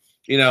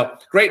 You know,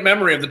 great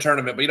memory of the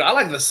tournament. But, you know, I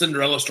like the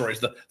Cinderella stories,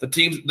 the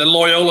teams, the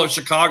Loyola of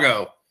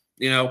Chicago,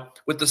 you know,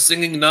 with the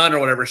singing nun or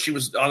whatever. She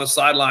was on the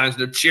sidelines,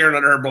 they're cheering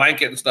under her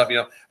blanket and stuff. You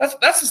know,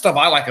 that's the stuff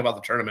I like about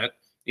the tournament.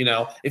 You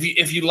know,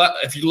 if you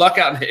luck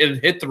out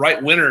and hit the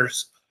right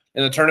winners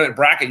in the tournament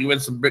bracket, you win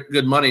some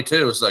good money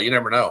too. So you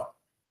never know.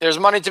 There's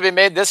money to be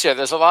made this year.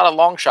 There's a lot of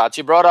long shots.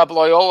 You brought up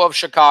Loyola of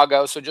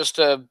Chicago, so just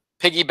to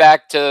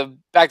piggyback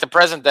back to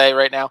present day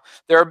right now,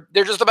 they're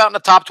just about in the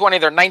top 20.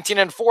 They're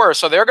 19-4,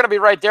 so they're going to be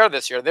right there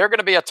this year. They're going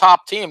to be a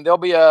top team. They'll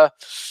be a,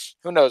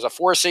 who knows, a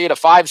 4 seed, a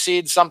 5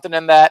 seed, something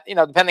in that, you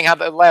know, depending how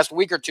the last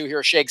week or two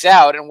here shakes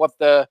out and what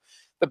the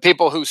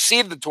people who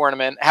seed the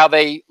tournament, how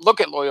they look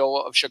at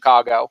Loyola of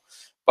Chicago.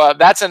 But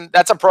that's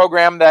a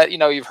program that, you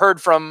know, you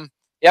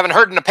haven't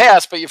heard in the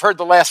past, but you've heard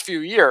the last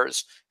few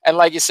years. And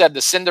like you said,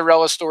 the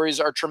Cinderella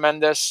stories are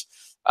tremendous.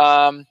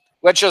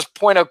 Let's just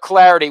point of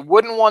clarity.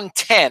 Wooden won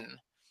 10.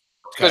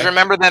 Because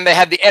remember then they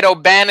had the Ed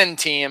O'Bannon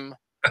team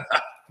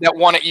that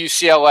won at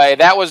UCLA.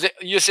 That was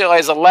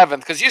UCLA's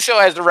 11th because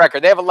UCLA has the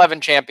record. They have 11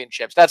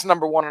 championships. That's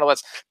number 1 on the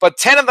list. But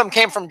 10 of them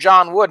came from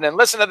John Wooden. And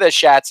listen to this,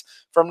 Schatz.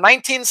 From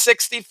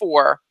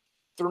 1964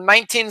 through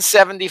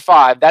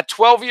 1975, that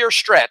 12-year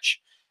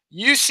stretch,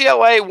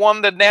 UCLA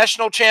won the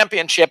national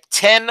championship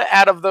 10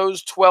 out of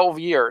those 12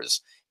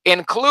 years,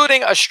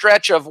 including a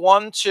stretch of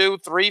 1, 2,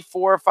 3,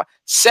 4, 5,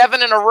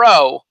 7 in a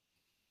row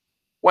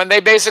when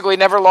they basically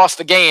never lost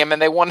a game and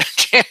they won the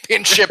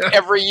championship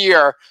every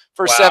year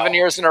for 7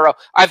 years in a row.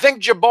 I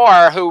think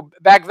Jabbar, who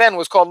back then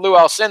was called Lou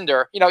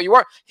Alcindor, you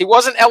know, he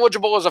wasn't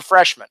eligible as a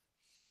freshman.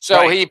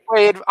 So he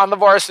played on the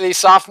varsity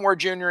sophomore,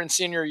 junior, and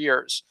senior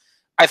years.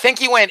 I think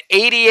he went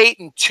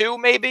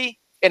 88-2 maybe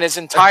in his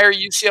entire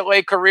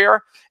UCLA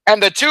career.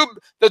 And the two,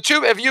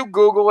 if you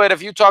Google it,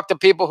 if you talk to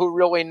people who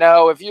really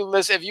know, if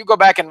you go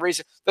back and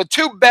research, the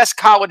 2 best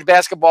college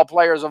basketball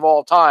players of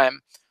all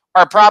time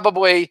are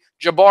probably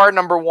Jabbar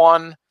number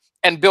 1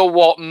 and Bill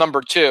Walton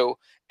number 2.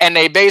 And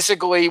they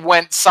basically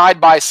went side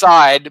by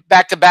side,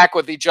 back to back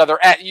with each other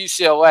at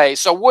UCLA.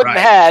 So Wooden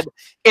had,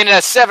 in a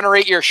 7 or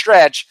 8 year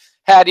stretch,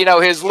 had, you know,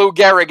 his Lou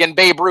Gehrig and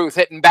Babe Ruth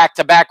hitting back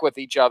to back with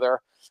each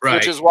other,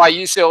 which is why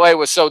UCLA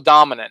was so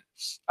dominant.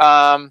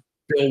 Bill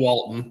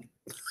Walton.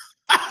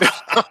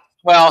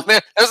 Well,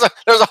 there's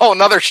a whole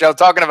nother show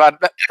talking about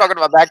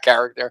that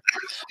character.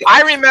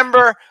 I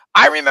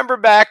remember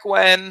back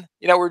when,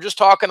 you know, we were just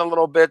talking a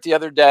little bit the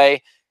other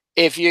day.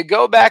 If you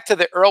go back to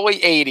the early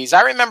 80s,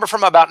 I remember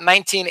from about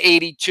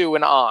 1982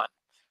 and on.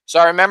 So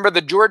I remember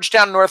the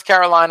Georgetown, North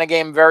Carolina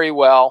game very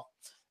well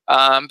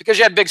because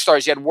you had big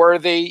stars. You had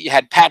Worthy, you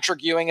had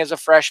Patrick Ewing as a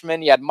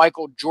freshman, you had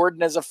Michael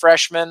Jordan as a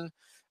freshman.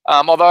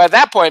 Although at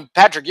that point,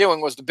 Patrick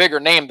Ewing was the bigger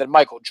name than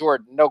Michael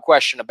Jordan, no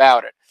question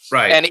about it.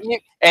 Right.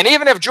 And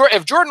even if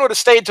Jordan would have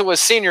stayed till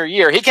his senior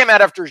year, he came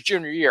out after his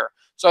junior year.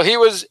 So he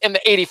was in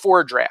the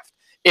 84 draft.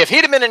 If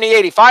he'd have been in the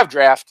 85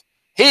 draft,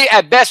 he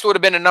at best would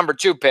have been a number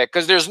 2 pick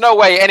because there's no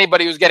way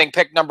anybody was getting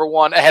picked number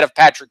 1 ahead of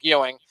Patrick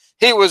Ewing.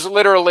 He was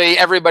literally,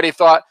 everybody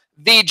thought,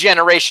 the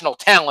generational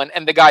talent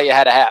and the guy you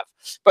had to have.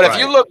 But if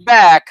you look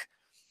back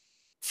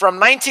from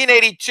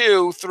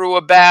 1982 through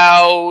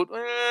about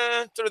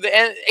through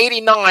the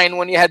 89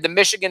 when you had the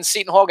Michigan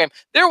Seton Hall game,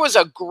 there was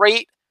a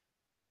great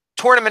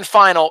tournament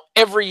final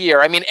every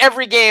year. I mean,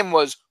 every game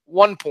was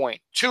 1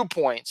 point, 2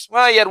 points.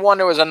 Well, you had one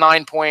that was a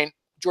 9-point.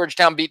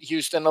 Georgetown beat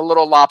Houston, a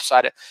little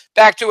lopsided.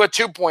 Back to a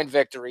 2-point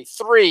victory,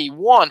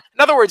 3-1. In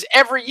other words,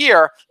 every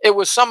year it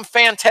was some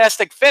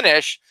fantastic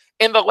finish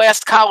in the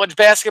last college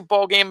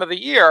basketball game of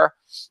the year.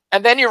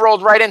 And then you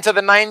rolled right into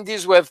the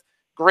 90s with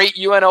great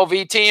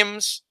UNLV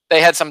teams. They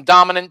had some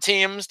dominant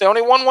teams. They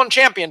only won 1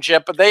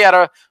 championship, but they had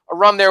a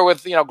run there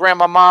with, you know,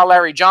 Grandmama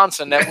Larry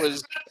Johnson that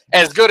was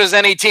as good as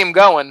any team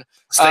going.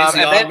 Stacey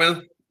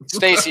Augmon.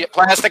 Stacey,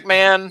 Plastic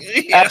Man.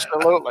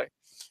 Absolutely.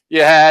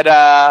 You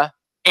had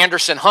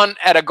Anderson Hunt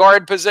at a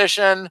guard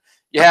position.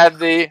 You had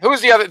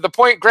the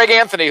point, Greg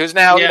Anthony, who's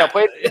now, you know,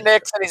 played for the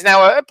Knicks, and he's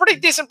now a pretty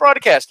decent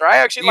broadcaster. I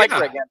actually like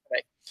Greg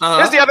Anthony.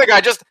 Here's the other guy,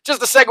 just a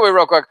segue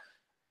real quick.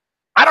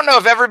 I don't know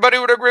if everybody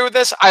would agree with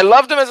this. I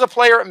loved him as a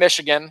player at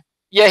Michigan.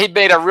 Yeah, he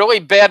made a really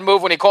bad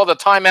move when he called a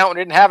timeout and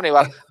didn't have any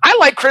left. I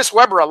like Chris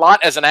Webber a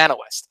lot as an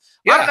analyst.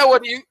 I don't know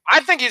what I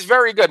think he's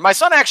very good. My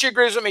son actually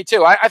agrees with me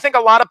too. I think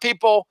a lot of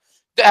people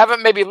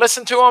haven't maybe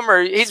listened to him,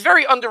 or he's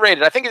very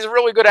underrated. I think he's a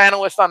really good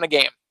analyst on the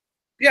game.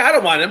 Yeah, I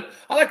don't mind him.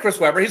 I like Chris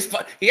Webber. He's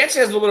fun. He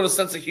actually has a little bit of a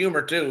sense of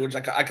humor too, which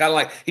I kind of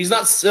like. He's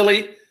not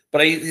silly,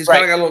 but he's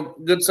kind of got a little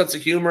good sense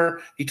of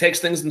humor. He takes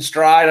things in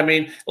stride. I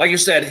mean, like you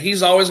said,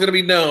 he's always going to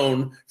be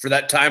known for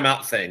that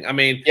timeout thing. I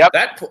mean,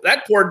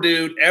 that poor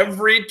dude,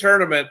 every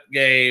tournament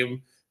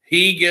game,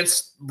 he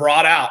gets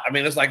brought out. I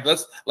mean, it's like,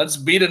 let's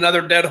beat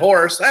another dead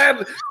horse.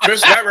 And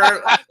Chris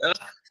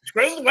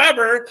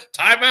Webber,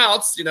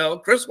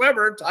 timeouts, Chris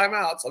Webber,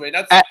 timeouts. I mean,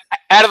 that's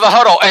out of the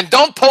huddle. And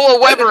don't pull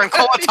a Webber and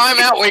call a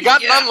timeout. We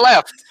got none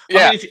left.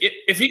 Yeah. I mean,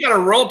 if he got a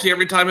royalty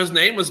every time his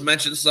name was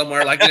mentioned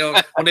somewhere, like,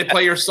 when they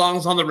play your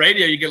songs on the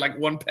radio, you get like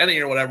 1 penny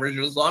or whatever as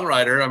you're a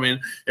songwriter. I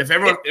mean, if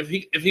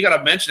he got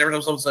a mention every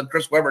time someone said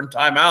Chris Webber in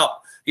timeout,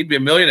 he'd be a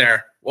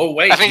millionaire. Well,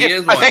 wait, he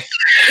is one.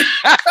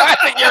 I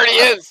think he already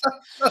is.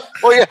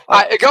 Well,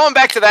 yeah. Going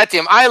back to that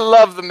team, I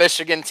love the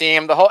Michigan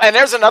team. And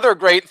there's another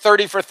great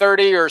 30 for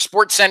 30 or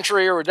Sports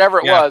Century or whatever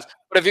it was.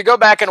 But if you go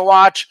back and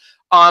watch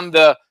on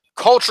the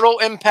cultural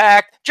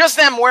impact, just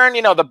them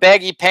wearing, the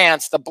baggy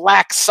pants, the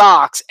black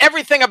socks,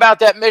 everything about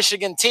that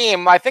Michigan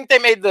team. I think they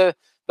made the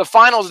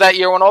finals that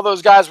year when all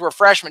those guys were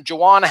freshmen.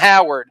 Juwan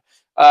Howard,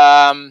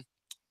 Jalen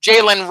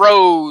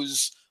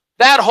Rose,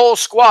 that whole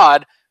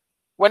squad.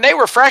 When they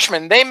were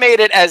freshmen, they made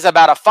it as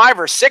about a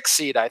 5 or 6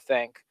 seed, I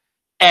think,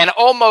 and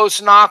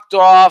almost knocked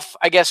off,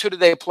 I guess, who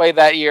did they play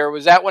that year?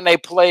 Was that when they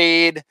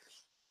played,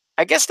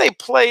 I guess they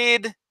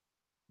played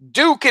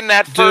Duke in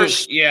that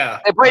first. Yeah.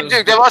 They played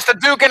Duke. They lost to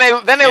Duke,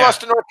 and then they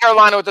lost to North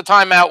Carolina with the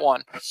timeout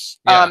one.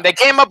 Yeah. They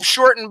came up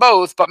short in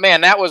both, but,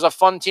 man, that was a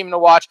fun team to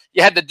watch.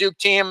 You had the Duke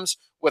teams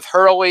with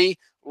Hurley,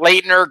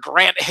 Leitner,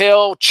 Grant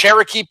Hill,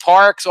 Cherokee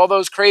Parks, all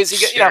those crazy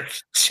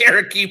guys.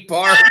 Cherokee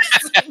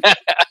Parks.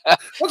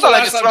 When's the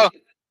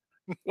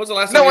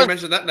last time you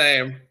mentioned that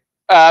name?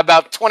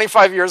 About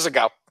 25 years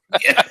ago.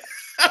 Yeah.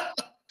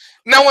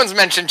 No one's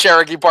mentioned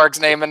Cherokee Park's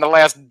name in the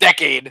last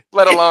decade,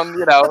 let alone,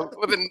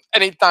 within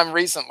any time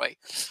recently.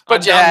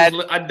 But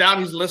I doubt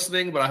he's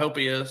listening, but I hope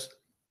he is.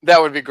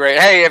 That would be great.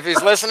 Hey, if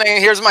he's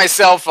listening, here's my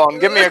cell phone.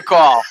 Give me a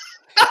call.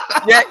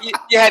 Yeah,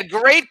 you had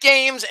great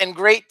games and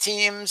great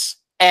teams.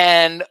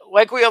 And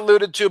like we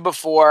alluded to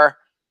before,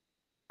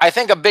 I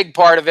think a big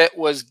part of it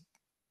was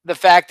the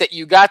fact that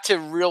you got to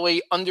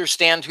really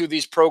understand who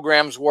these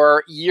programs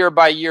were year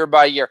by year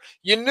by year.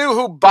 You knew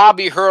who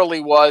Bobby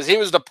Hurley was. He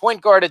was the point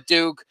guard at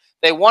Duke.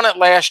 They won it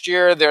last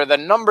year. They're the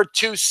number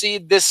 2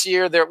 seed this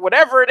year. They're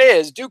whatever it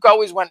is. Duke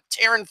always went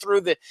tearing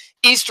through the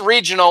East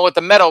Regional at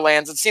the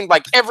Meadowlands. It seemed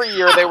like every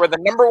year they were the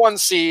number 1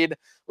 seed.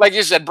 Like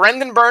you said,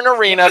 Brendan Byrne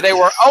Arena. They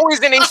were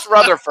always in East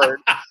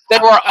Rutherford. They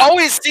were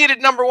always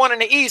seeded number 1 in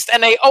the East,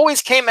 and they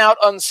always came out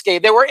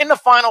unscathed. They were in the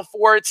Final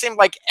Four, it seemed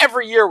like,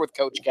 every year with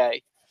Coach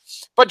K.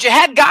 But you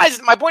had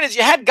guys, my point is,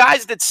 you had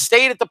guys that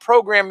stayed at the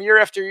program year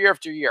after year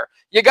after year.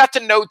 You got to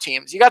know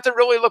teams. You got to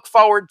really look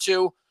forward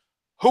to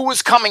who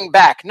was coming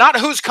back, not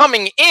who's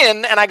coming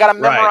in, and I got to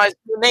memorize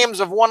the names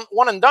of one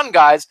and done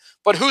guys,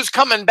 but who's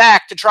coming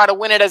back to try to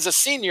win it as a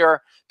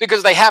senior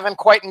because they haven't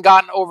quite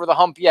gotten over the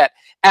hump yet.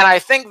 And I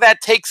think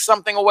that takes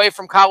something away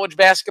from college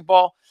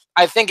basketball.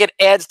 I think it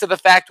adds to the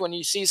fact when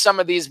you see some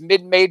of these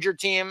mid-major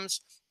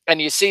teams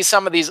and you see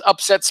some of these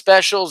upset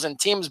specials and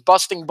teams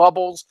busting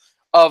bubbles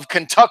of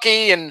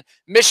Kentucky and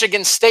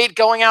Michigan State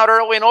going out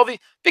early and all the,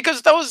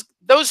 because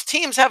those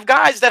teams have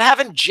guys that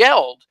haven't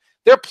gelled.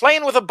 They're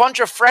playing with a bunch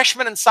of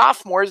freshmen and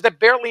sophomores that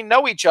barely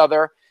know each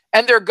other,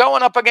 and they're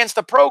going up against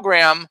a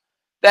program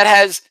that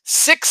has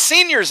 6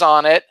 seniors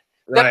on it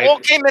that all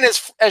came in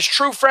as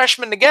true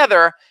freshmen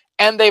together,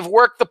 and they've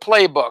worked the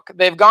playbook.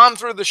 They've gone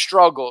through the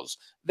struggles.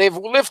 They've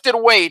lifted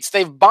weights.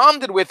 They've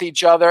bonded with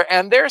each other,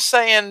 and they're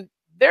saying,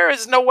 there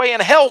is no way in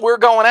hell we're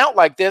going out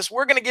like this.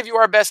 We're going to give you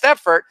our best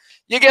effort.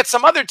 You get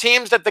some other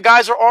teams that the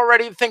guys are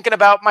already thinking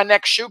about my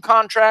next shoe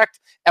contract.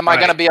 Am I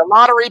going to be a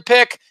lottery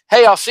pick?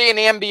 Hey, I'll see you in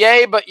the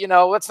NBA, but,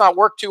 let's not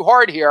work too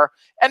hard here.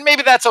 And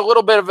maybe that's a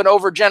little bit of an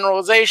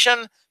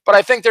overgeneralization, but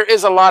I think there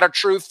is a lot of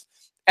truth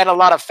and a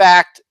lot of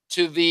fact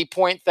to the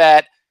point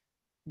that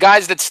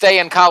guys that stay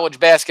in college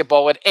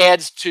basketball,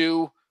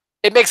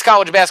 it makes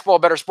college basketball a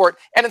better sport.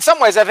 And in some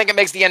ways, I think it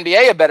makes the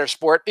NBA a better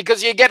sport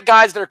because you get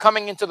guys that are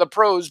coming into the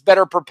pros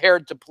better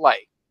prepared to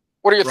play.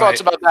 What are your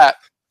thoughts about that?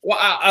 Well,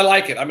 I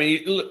like it. I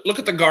mean, look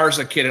at the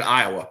Garza kid at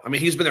Iowa. I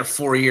mean, he's been there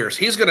 4 years.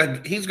 He's gonna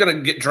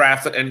get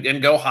drafted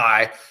and go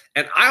high.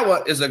 And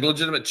Iowa is a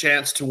legitimate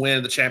chance to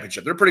win the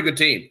championship. They're a pretty good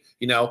team.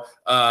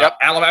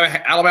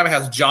 Alabama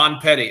has John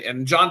Petty,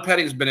 and John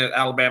Petty's been at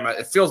Alabama.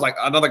 It feels like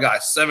another guy,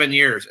 7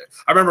 years.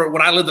 I remember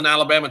when I lived in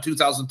Alabama in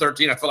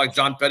 2013. I felt like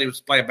John Petty was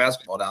playing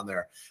basketball down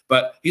there.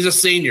 But he's a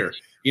senior.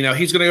 He's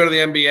going to go to the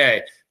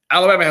NBA.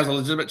 Alabama has a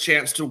legitimate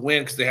chance to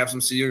win because they have some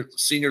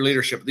senior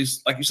leadership.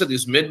 These, like you said,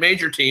 these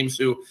mid-major teams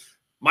who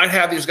might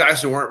have these guys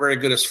who weren't very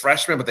good as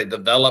freshmen, but they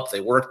develop,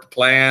 they work the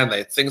plan,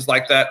 things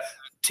like that.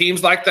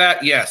 Teams like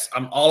that, yes,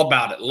 I'm all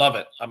about it. Love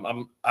it.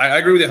 I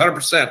agree with you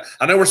 100%.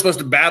 I know we're supposed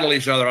to battle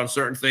each other on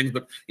certain things,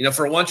 but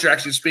for once, you're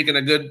actually speaking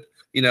a good,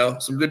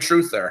 some good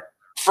truth there.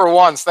 For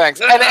once,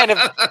 thanks.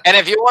 And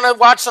if you want to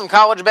watch some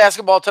college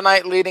basketball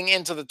tonight leading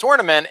into the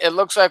tournament, it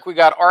looks like we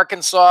got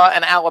Arkansas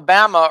and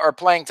Alabama are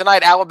playing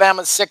tonight.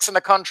 Alabama's 6th in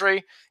the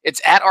country.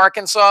 It's at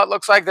Arkansas. It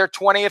looks like they're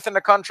 20th in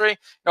the country.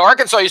 Now,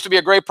 Arkansas used to be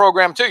a great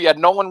program, too. You had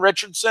Nolan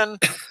Richardson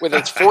with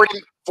its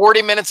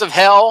 40 minutes of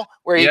hell,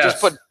 where he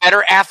just put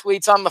better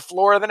athletes on the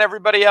floor than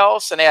everybody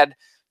else. And they had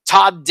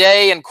Todd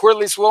Day and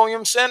Corliss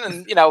Williamson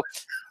and,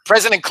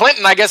 President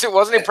Clinton, I guess it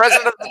wasn't he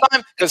president at the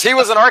time, because he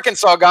was an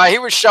Arkansas guy. He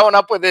was showing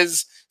up with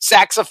his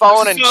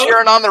saxophone and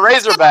cheering on the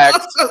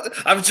Razorbacks.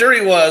 I'm sure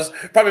he was.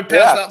 Probably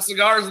passed out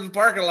cigars in the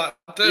parking lot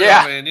too.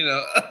 Yeah. I mean,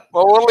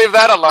 Well, we'll leave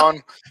that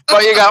alone.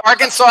 But you got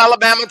Arkansas,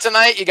 Alabama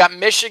tonight. You got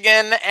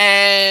Michigan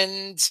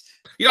and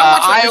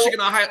Iowa.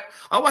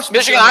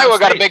 Michigan, Iowa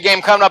got a big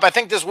game coming up, I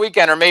think this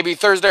weekend or maybe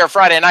Thursday or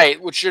Friday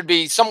night, which should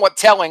be somewhat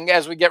telling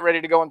as we get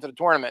ready to go into the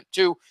tournament.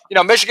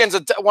 Michigan's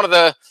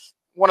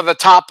one of the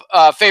top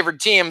favored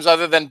teams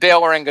other than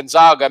Baylor and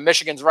Gonzaga.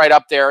 Michigan's right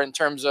up there in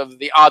terms of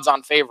the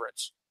odds-on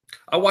favorites.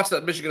 I watched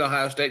that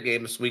Michigan-Ohio State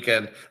game this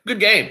weekend. Good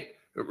game.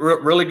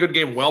 Really good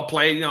game. Well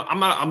played. I'm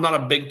not a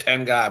Big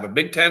Ten guy, but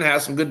Big Ten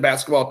has some good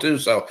basketball too.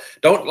 So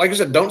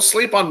don't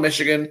sleep on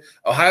Michigan.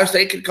 Ohio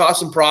State could cause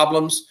some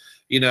problems.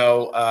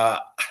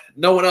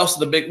 No one else in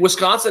the big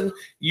Wisconsin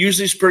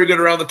usually is pretty good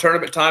around the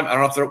tournament time. I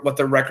don't know what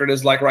their record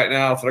is like right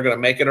now, if they're going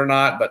to make it or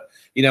not. But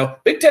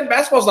Big Ten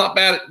basketball is not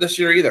bad this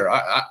year either.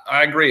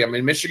 I agree. I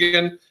mean,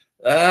 Michigan,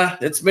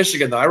 it's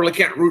Michigan though. I really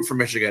can't root for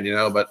Michigan,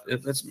 but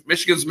it's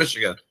Michigan's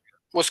Michigan.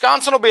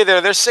 Wisconsin will be there.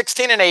 They're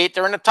 16-8.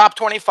 They're in the top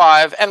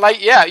 25. And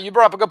you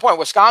brought up a good point.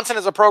 Wisconsin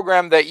is a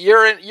program that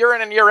year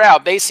in and year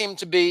out, they seem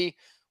to be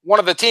one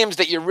of the teams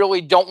that you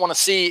really don't want to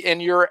see in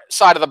your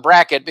side of the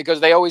bracket because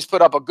they always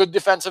put up a good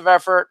defensive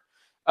effort.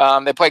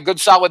 They play good,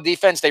 solid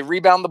defense. They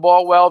rebound the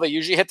ball well. They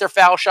usually hit their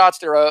foul shots.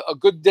 They're a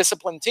good,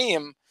 disciplined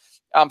team.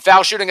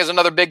 Foul shooting is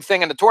another big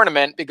thing in the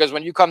tournament because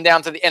when you come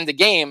down to the end of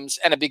games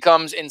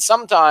and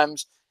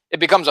sometimes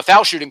it becomes a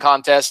foul shooting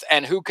contest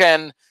and who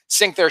can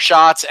sink their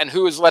shots and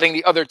who is letting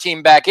the other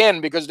team back in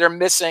because they're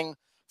missing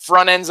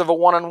front ends of a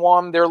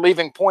one-on-one. They're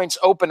leaving points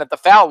open at the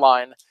foul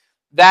line.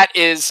 That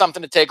is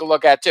something to take a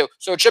look at too.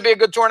 So it should be a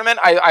good tournament.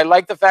 I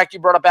like the fact you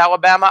brought up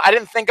Alabama. I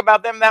didn't think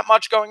about them that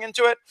much going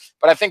into it,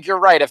 but I think you're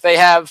right. If they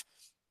have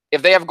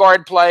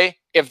guard play,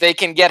 if they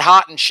can get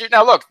hot and shoot.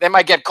 Now look, they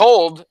might get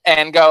cold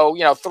and go,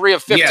 3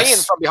 of 15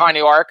 from behind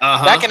the arc.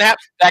 That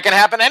can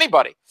happen to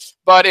anybody.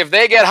 But if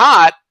they get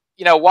hot,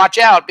 watch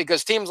out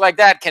because teams like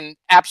that can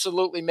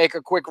absolutely make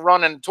a quick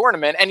run in the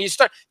tournament. And you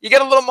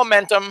get a little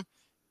momentum.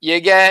 You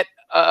get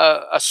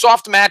a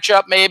soft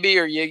matchup maybe,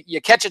 or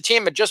you catch a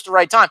team at just the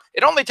right time.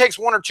 It only takes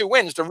 1 or 2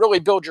 wins to really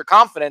build your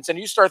confidence. And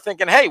you start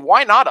thinking, hey,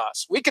 why not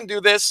us? We can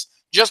do this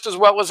just as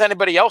well as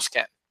anybody else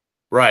can.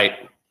 Right.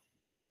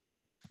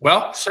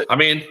 Well,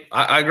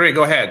 I agree.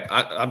 Go ahead.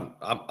 Go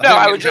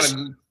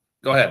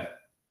ahead.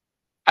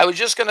 I was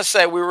just going to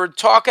say, we were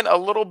talking a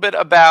little bit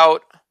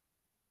about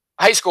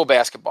high school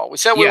basketball. We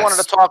said we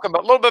wanted to talk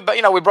about a little bit,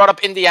 but we brought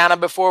up Indiana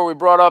before. We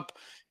brought up,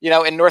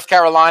 in North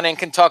Carolina and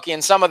Kentucky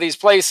and some of these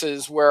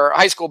places where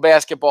high school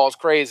basketball is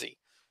crazy.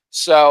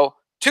 So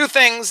 2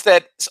 things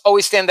that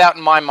always stand out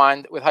in my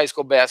mind with high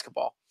school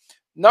basketball.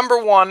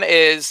 Number 1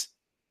 is,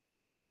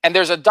 and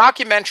there's a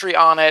documentary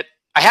on it.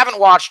 I haven't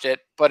watched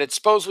it, but it's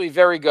supposedly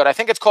very good. I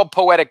think it's called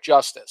Poetic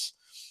Justice.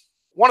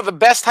 One of the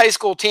best high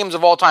school teams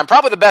of all time,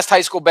 probably the best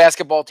high school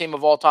basketball team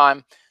of all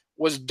time,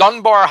 was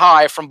Dunbar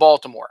High from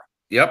Baltimore.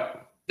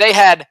 Yep. They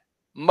had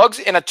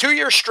Muggsy in a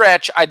 2-year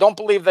stretch. I don't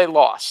believe they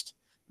lost.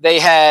 They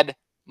had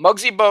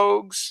Muggsy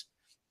Bogues.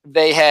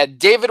 They had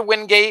David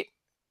Wingate.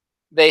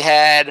 They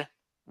had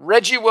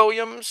Reggie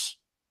Williams.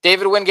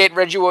 David Wingate and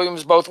Reggie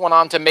Williams both went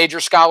on to major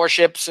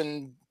scholarships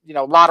and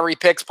lottery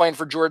picks playing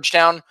for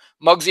Georgetown.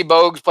 Muggsy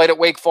Bogues played at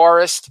Wake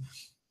Forest.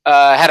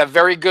 Had a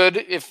very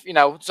good,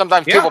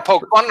 sometimes people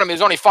poke fun at him. He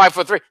was only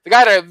 5'3". The guy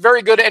had a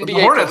very good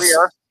NBA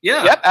career.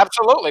 Yeah. Yep,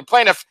 absolutely.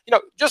 Playing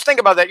just think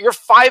about that. You're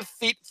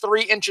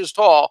 5'3"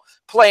 tall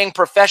playing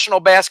professional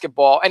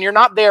basketball, and you're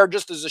not there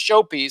just as a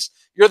showpiece.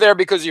 You're there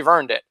because you've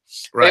earned it.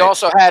 Right. They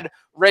also had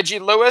Reggie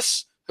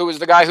Lewis, who was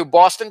the guy who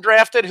Boston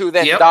drafted, who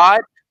then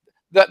died.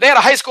 They had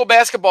a high school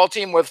basketball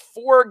team with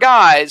 4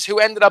 guys who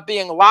ended up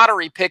being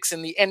lottery picks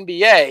in the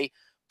NBA.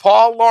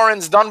 Paul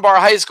Laurence Dunbar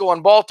High School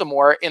in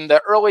Baltimore in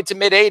the early to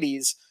mid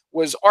 80s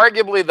was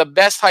arguably the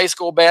best high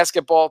school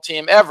basketball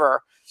team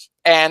ever.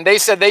 And they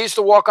said they used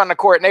to walk on the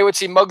court and they would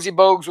see Muggsy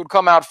Bogues would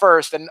come out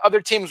first and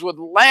other teams would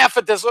laugh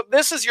at this.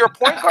 This is your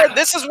point guard.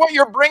 This is what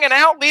you're bringing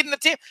out, leading the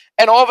team.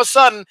 And all of a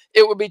sudden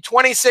it would be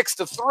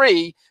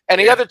 26-3.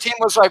 And the other team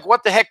was like,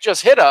 what the heck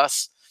just hit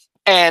us?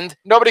 And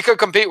nobody could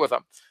compete with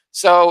them.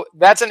 So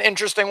that's an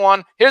interesting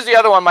one. Here's the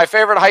other one. My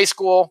favorite high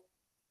school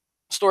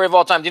story of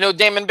all time. Do you know who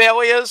Damon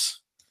Bailey is?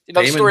 You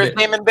know the story of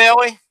Damon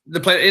Bailey? They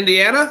played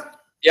Indiana?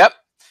 Yep.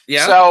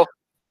 Yeah. So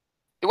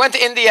he went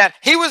to Indiana.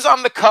 He was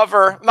on the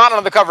cover, not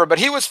on the cover, but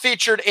he was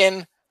featured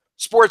in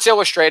Sports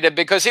Illustrated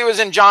because he was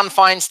in John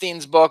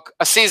Feinstein's book,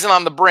 A Season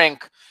on the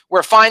Brink,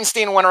 where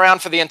Feinstein went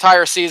around for the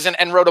entire season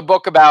and wrote a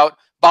book about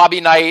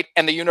Bobby Knight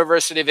and the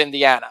University of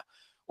Indiana.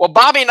 Well,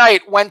 Bobby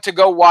Knight went to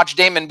go watch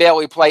Damon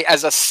Bailey play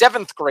as a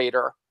 7th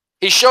grader.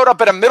 He showed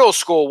up at a middle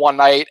school one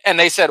night, and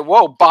they said,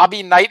 "Whoa,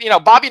 Bobby Knight!"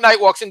 Bobby Knight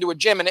walks into a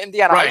gym in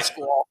Indiana high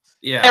school.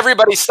 Yeah,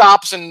 everybody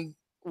stops and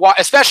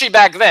especially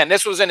back then.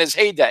 This was in his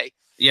heyday.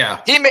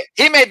 Yeah,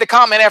 he made the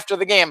comment after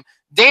the game.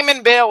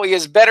 Damon Bailey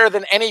is better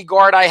than any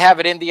guard I have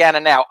at Indiana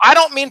now. I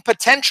don't mean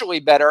potentially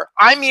better.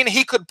 I mean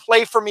he could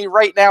play for me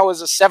right now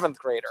as a 7th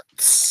grader.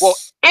 Well,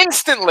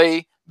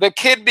 instantly the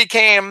kid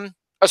became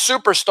a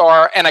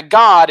superstar and a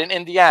god in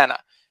Indiana.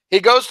 He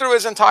goes through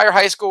his entire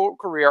high school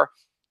career.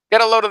 Get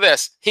a load of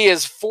this. He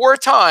is 4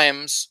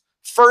 times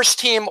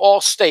first-team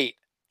All-State.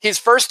 He's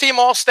first-team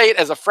All-State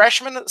as a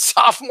freshman, a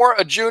sophomore,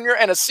 a junior,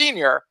 and a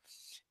senior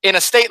in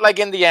a state like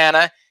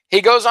Indiana.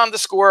 He goes on to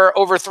score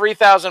over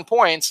 3,000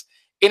 points.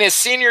 In his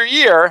senior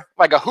year,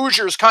 like a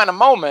Hoosiers kind of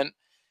moment,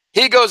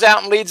 he goes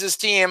out and leads his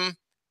team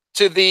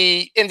to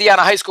the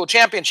Indiana High School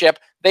Championship.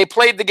 They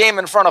played the game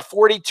in front of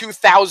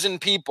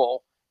 42,000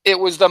 people. It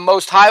was the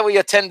most highly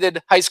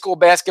attended high school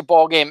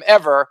basketball game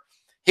ever.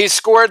 He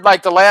scored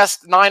like the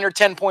last 9 or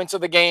 10 points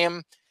of the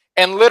game.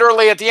 And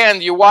literally at the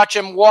end, you watch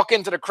him walk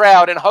into the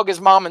crowd and hug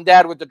his mom and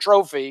dad with the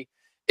trophy.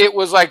 It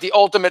was like the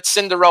ultimate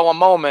Cinderella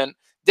moment.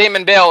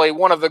 Damon Bailey,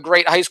 one of the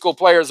great high school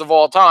players of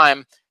all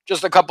time.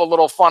 Just a couple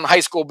little fun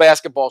high school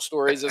basketball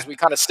stories as we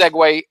kind of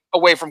segue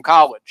away from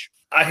college.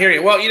 I hear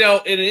you. Well,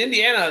 in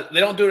Indiana, they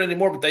don't do it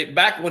anymore, but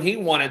back when he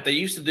won it, they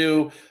used to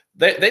do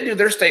they do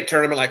their state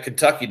tournament like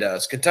Kentucky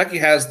does. Kentucky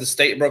has the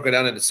state broken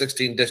down into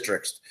 16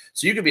 districts.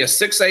 So you could be a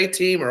 6A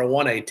team or a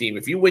 1A team.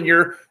 If you win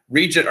your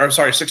region,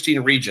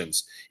 16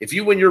 regions. If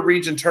you win your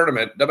region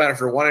tournament, no matter if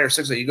you're 1A or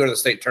 6A, you go to the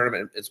state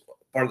tournament. It's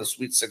part of the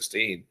Sweet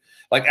 16.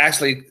 Like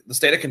actually, the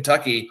state of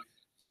Kentucky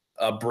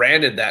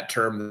branded that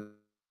term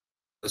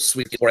the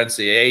Sweet, or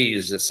NCAA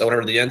uses it. So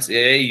whenever the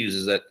NCAA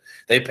uses it,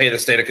 they pay the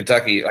state of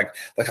Kentucky, like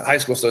the high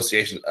school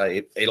association,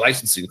 a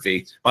licensing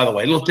fee. By the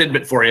way, a little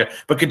tidbit for you.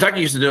 But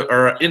Kentucky used to do it,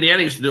 or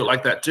Indiana used to do it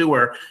like that too,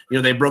 where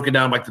they broke it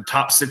down like the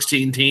top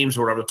 16 teams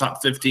or whatever, the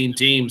top 15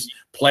 teams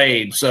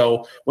played.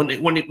 So when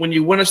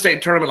you win a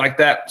state tournament like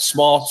that,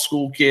 small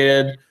school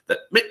kid, that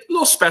a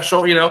little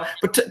special,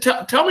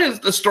 But tell me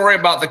the story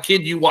about the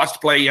kid you watched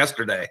play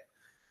yesterday.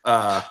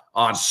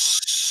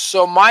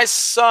 So my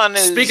son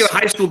is speaking of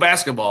high school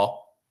basketball.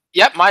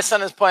 Yep, my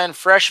son is playing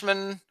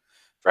freshman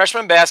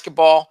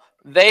basketball.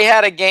 They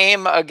had a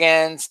game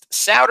against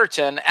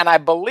Souderton, and I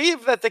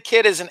believe that the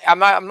kid is I'm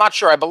not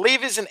sure. I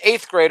believe he's an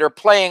 8th grader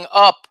playing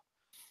up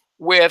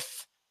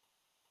with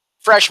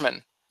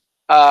freshmen.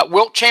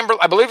 Wilt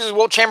Chamberlain, I believe this is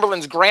Wilt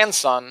Chamberlain's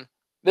grandson.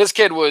 This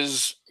kid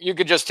you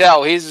could just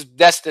tell he's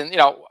destined.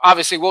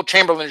 Obviously Wilt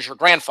Chamberlain is your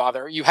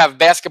grandfather. You have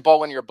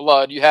basketball in your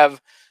blood. You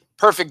have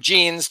perfect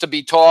genes to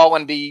be tall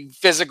and be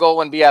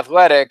physical and be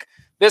athletic.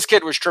 This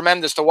kid was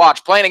tremendous to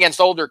watch. Playing against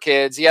older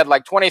kids, he had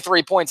like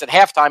 23 points at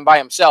halftime by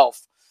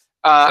himself.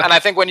 And I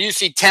think when you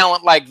see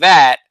talent like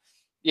that,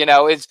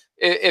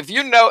 if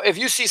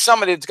you see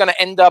somebody that's going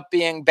to end up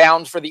being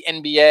bound for the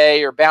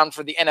NBA or bound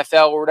for the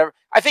NFL or whatever,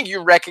 I think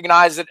you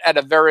recognize it at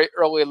a very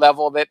early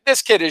level that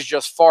this kid is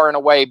just far and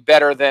away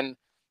better than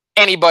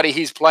anybody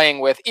he's playing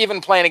with, even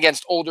playing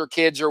against older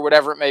kids or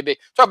whatever it may be.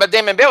 Talk about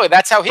Damon Bailey.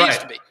 That's how he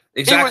used to be.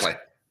 Exactly.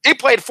 He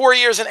played 4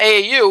 years in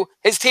AAU.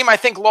 His team, I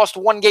think, lost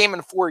 1 game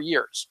in 4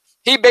 years.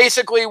 He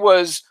basically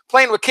was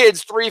playing with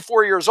kids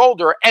 3-4 years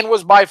older and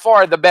was by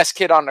far the best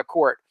kid on the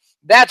court.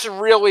 That's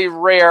really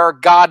rare,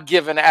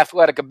 God-given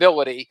athletic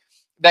ability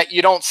that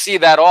you don't see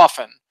that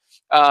often.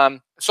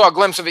 Saw a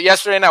glimpse of it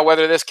yesterday. Now,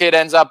 whether this kid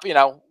ends up,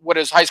 what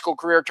his high school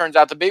career turns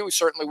out to be, we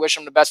certainly wish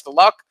him the best of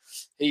luck.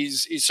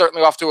 He's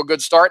certainly off to a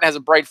good start and has a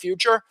bright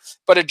future.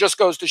 But it just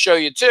goes to show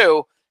you,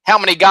 too, how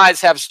many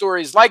guys have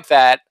stories like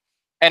that.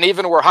 And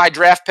even were high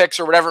draft picks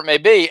or whatever it may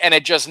be, and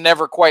it just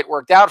never quite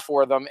worked out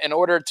for them. In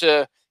order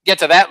to get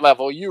to that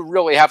level, you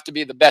really have to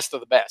be the best of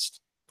the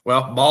best.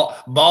 Well,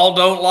 ball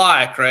don't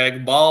lie,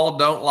 Craig. Ball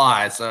don't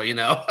lie. So,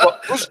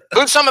 Well,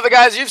 who's some of the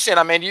guys you've seen?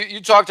 I mean,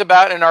 you talked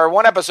about in our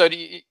one episode,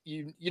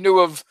 you knew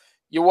of,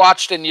 you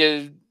watched and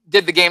you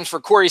did the games for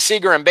Corey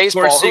Seager in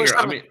baseball. Corey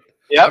Seager.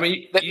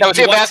 Was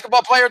he a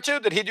basketball player too?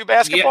 Did he do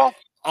basketball?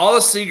 Yeah, all the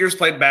Seagers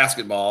played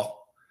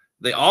basketball.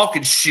 They all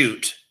could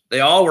shoot. They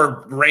all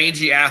were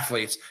rangy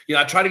athletes.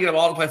 I tried to get them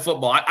all to play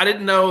football. I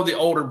didn't know the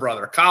older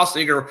brother. Kyle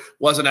Seager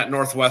wasn't at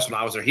Northwestern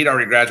when I was there. He'd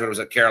already graduated, was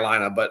at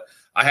Carolina. But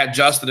I had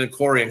Justin and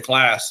Corey in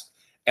class,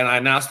 and I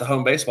announced the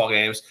home baseball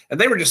games. And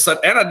they were just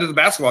 – and I did the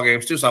basketball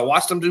games too. So I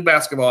watched them do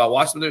basketball. I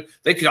watched them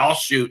they could all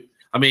shoot.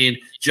 I mean,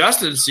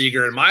 Justin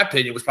Seager, in my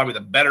opinion, was probably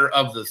the better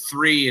of the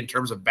 3 in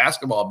terms of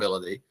basketball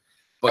ability.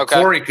 But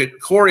okay.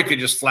 Corey could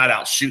just flat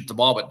out shoot the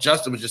ball. But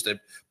Justin was just a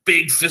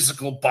big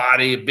physical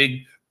body, a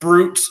big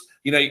brute.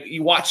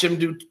 You watch him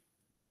do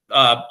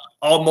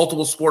all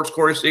multiple sports.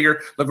 Corey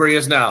Seager, look where he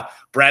is now.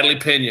 Bradley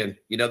Pinion,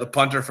 the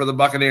punter for the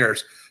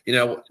Buccaneers.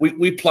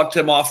 We plucked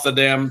him off the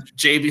damn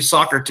JV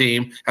soccer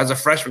team as a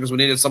freshman because we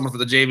needed someone for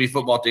the JV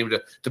football team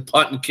to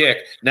punt and kick.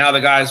 Now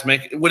the guy's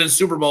winning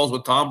Super Bowls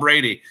with Tom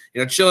Brady.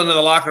 Chilling in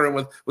the locker room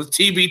with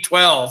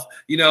TB12.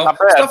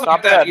 Stuff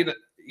like that.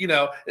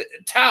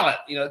 talent.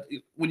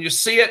 When you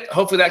see it,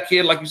 hopefully that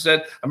kid, like you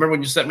said, I remember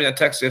when you sent me that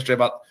text yesterday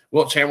about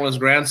Wilt Chamberlain's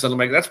grandson. I'm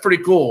like, that's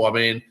pretty cool. I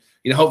mean,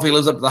 hopefully he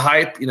lives up to the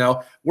hype.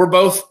 We're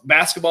both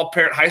high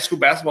school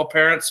basketball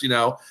parents.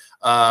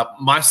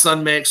 My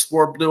son may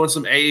explore doing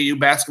some AAU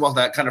basketball.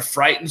 That kind of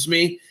frightens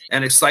me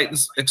and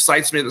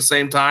excites me at the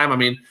same time. I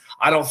mean,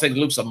 I don't think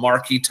Luke's a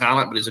marquee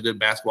talent, but he's a good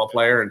basketball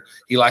player, and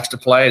he likes to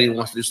play, and he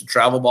wants to do some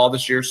travel ball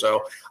this year.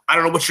 So I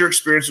don't know what your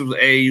experiences with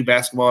AAU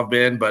basketball have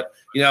been, but,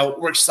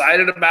 we're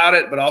excited about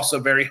it, but also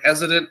very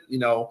hesitant.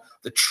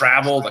 The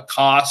travel, the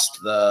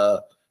cost,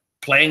 the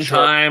playing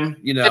time,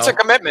 It's a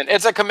commitment.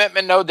 It's a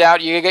commitment, no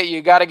doubt.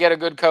 You got to get a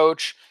good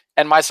coach,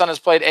 and my son has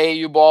played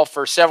AAU ball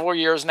for several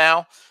years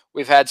now.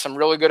 We've had some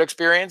really good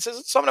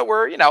experiences. Some that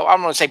were, I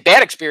don't want to say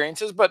bad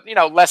experiences, but,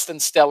 less than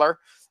stellar.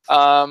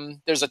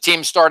 There's a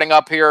team starting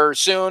up here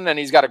soon, and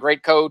he's got a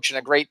great coach and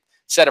a great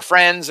set of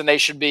friends, and they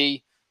should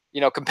be,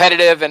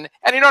 competitive. And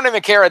you don't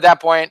even care at that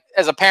point,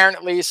 as a parent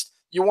at least.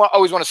 You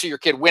always want to see your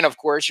kid win, of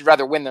course. You'd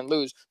rather win than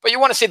lose. But you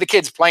want to see the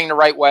kids playing the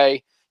right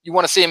way. You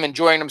want to see them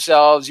enjoying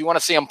themselves. You want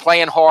to see them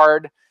playing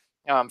hard,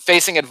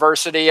 facing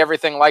adversity,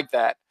 everything like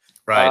that.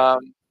 Right.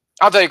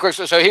 I'll tell you quick.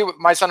 So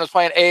my son was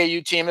playing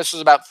AAU team. This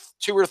was about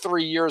 2 or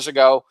 3 years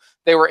ago.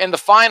 They were in the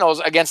finals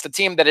against a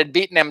team that had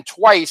beaten them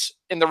twice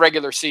in the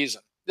regular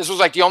season. This was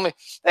like they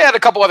had a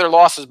couple other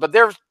losses, but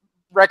their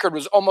record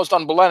was almost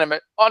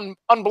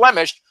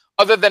unblemished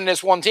other than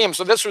this one team.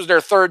 So this was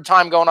their third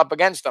time going up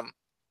against them.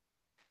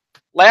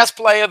 Last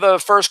play of the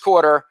first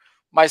quarter,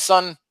 my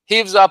son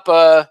heaves up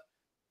a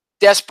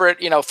desperate,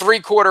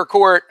 3-quarter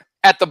court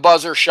at the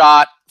buzzer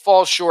shot,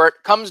 falls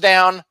short, comes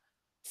down,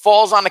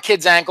 falls on the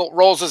kid's ankle,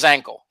 rolls his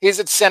ankle. He's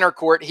at center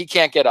court. He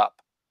can't get up.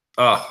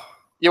 Oh.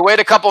 You wait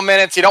a couple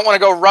minutes. You don't want to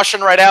go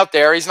rushing right out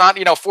there. He's not,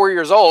 4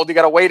 years old. You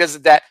got to wait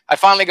as that. I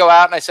finally go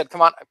out and I said,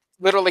 come on,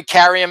 literally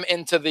carry him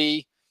into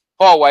the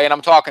hallway, and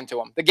I'm talking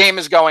to him. The game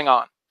is going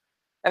on.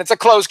 And it's a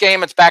close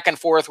game. It's back and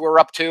forth. We're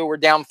up 2. We're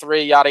down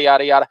 3, yada,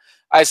 yada, yada.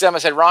 I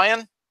said,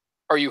 Ryan,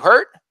 are you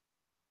hurt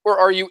or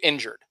are you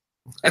injured?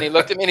 And he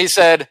looked at me and he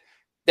said,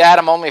 Dad,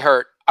 I'm only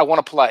hurt. I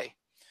want to play.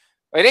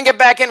 We didn't get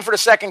back in for the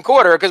second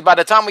quarter because by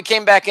the time we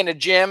came back in the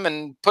gym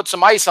and put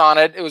some ice on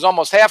it, it was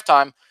almost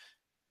halftime.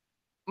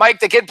 Mike,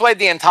 the kid played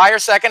the entire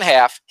second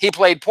half. He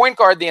played point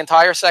guard the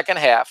entire second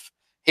half.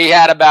 He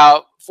had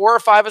about 4 or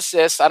 5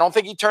 assists. I don't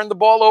think he turned the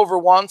ball over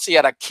once. He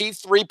had a key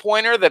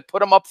 3-pointer that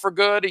put him up for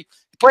good. He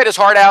played his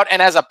heart out.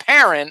 And as a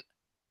parent,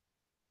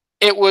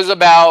 it was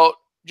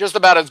just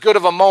about as good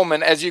of a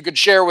moment as you could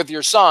share with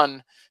your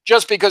son,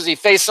 just because he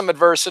faced some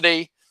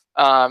adversity.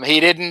 He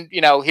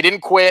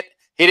didn't quit.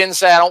 He didn't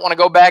say, I don't want to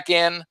go back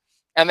in.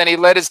 And then he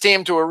led his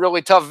team to a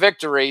really tough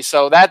victory.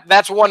 So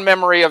that's one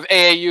memory of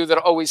AAU that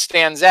always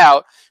stands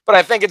out. But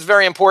I think it's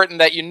very important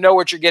that you know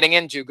what you're getting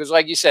into, because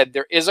like you said,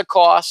 there is a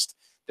cost.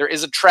 There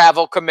is a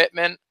travel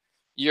commitment.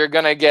 You're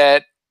going to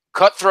get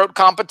cutthroat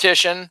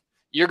competition.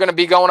 You're going to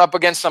be going up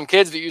against some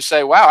kids that you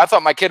say, wow, I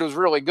thought my kid was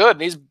really good,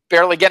 and he's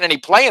barely getting any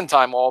playing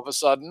time all of a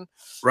sudden.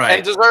 Right.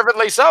 And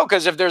deservedly so,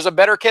 because if there's a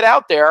better kid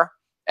out there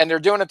and they're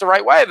doing it the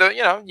right way,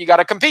 you got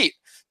to compete.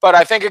 But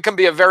I think it can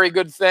be a very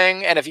good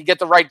thing. And if you get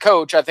the right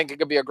coach, I think it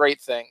could be a great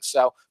thing.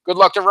 So good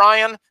luck to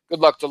Ryan. Good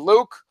luck to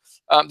Luke.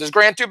 Does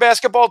Grant do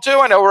basketball too?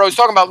 I know we're always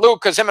talking about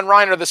Luke because him and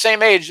Ryan are the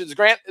same age. Is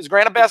Grant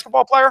a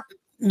basketball player?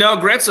 No,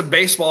 Grant's a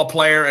baseball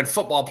player and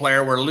football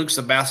player, where Luke's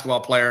a basketball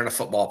player and a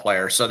football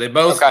player. So they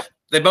both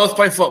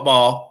play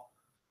football,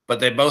 but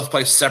they both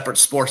play separate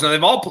sports. Now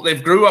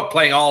they've grew up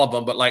playing all of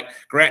them, but like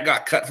Grant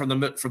got cut from the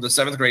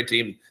 7th grade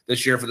team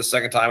this year for the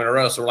second time in a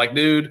row. So we're like,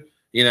 dude,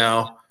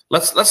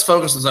 let's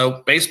focus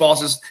on baseball.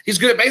 He's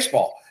good at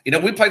baseball.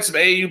 We played some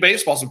AAU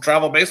baseball, some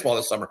travel baseball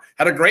this summer.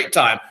 Had a great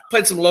time.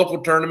 Played some local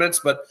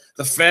tournaments, but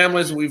the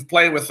families we've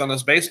played with on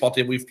this baseball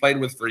team, we've played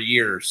with for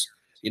years.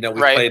 We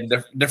played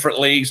different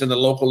leagues in the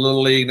local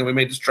little league, and then we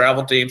made this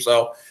travel team.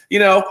 So,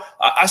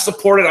 I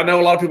support it. I know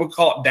a lot of people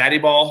call it daddy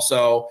ball,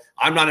 so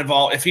I'm not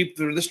involved. If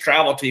through this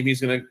travel team he's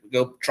going to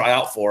go try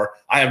out for,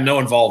 I have no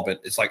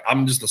involvement. It's like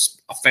I'm just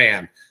a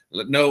fan.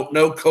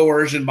 No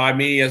coercion by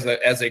me as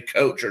a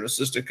coach or an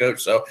assistant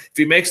coach. So if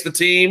he makes the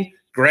team,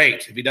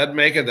 great. If he doesn't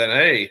make it, then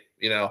hey,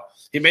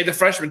 he made the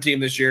freshman team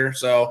this year.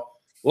 So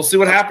we'll see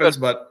what happens.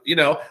 But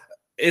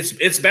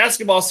it's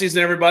basketball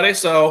season, everybody.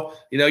 So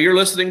you're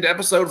listening to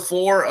episode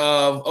 4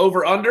 of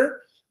Over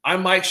Under.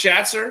 I'm Mike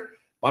Schatzer.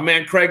 My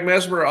man Craig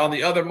Mesmer on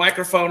the other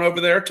microphone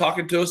over there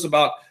talking to us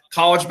about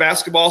college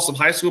basketball, some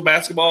high school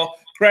basketball.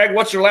 Craig,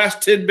 what's your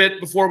last tidbit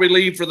before we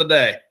leave for the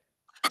day?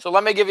 So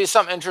let me give you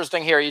something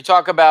interesting here. You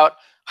talk about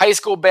high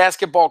school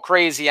basketball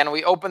crazy, and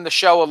we opened the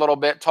show a little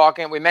bit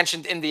talking. We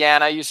mentioned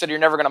Indiana. You said you're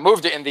never going to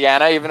move to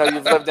Indiana, even though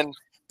you've lived in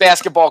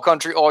basketball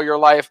country all your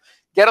life.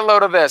 Get a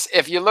load of this.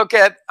 If you look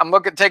at,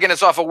 taking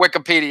this off of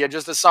Wikipedia,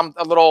 just as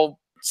a little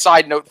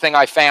side note thing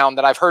I found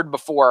that I've heard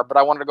before, but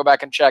I wanted to go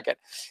back and check it.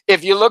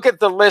 If you look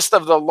at the list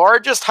of the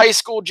largest high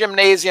school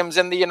gymnasiums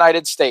in the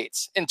United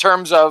States in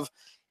terms of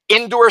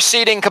indoor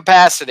seating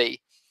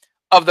capacity,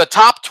 of the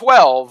top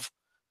 12,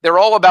 They're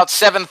all about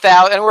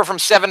 7,000, anywhere from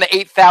 7,000 to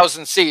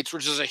 8,000 seats,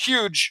 which is a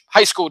huge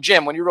high school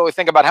gym when you really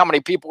think about how many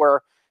people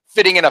are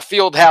fitting in a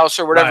field house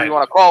or whatever you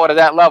want to call it at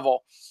that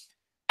level.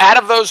 Out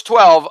of those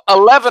 12,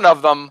 11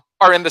 of them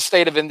are in the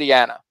state of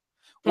Indiana.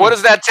 What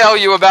does that tell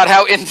you about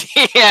how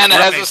Indiana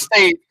as a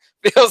state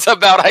feels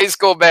about high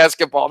school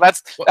basketball?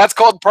 That's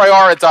called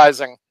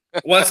prioritizing.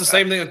 Well, it's the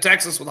same thing in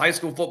Texas with high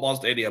school football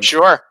stadiums.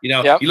 Sure.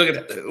 You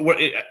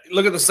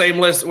look at the same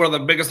list. One of the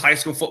biggest high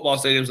school football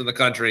stadiums in the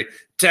country,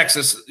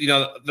 Texas.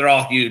 They're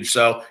all huge.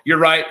 So you're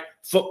right.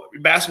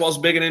 Basketball is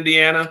big in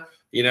Indiana.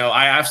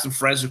 I have some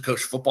friends who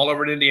coach football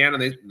over in Indiana.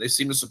 They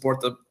seem to support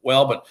them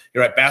well. But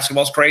you're right.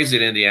 Basketball's crazy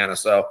in Indiana.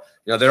 So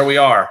there we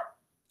are.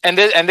 And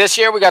this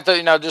year we got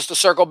just to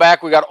circle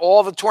back, we got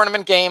all the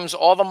tournament games,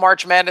 all the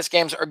March Madness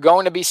games are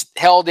going to be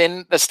held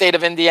in the state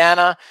of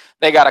Indiana.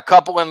 They got a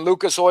couple in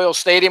Lucas Oil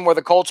Stadium where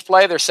the Colts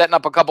play. They're setting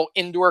up a couple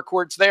indoor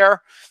courts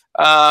there.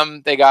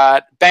 They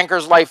got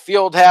Bankers Life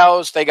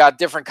Fieldhouse. They got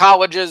different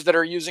colleges that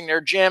are using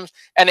their gyms.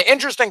 And the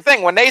interesting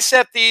thing, when they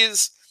set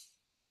these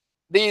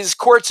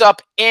courts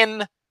up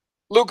in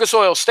Lucas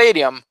Oil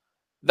Stadium,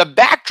 the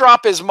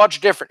backdrop is much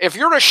different. If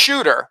you're a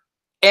shooter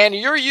and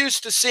you're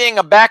used to seeing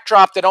a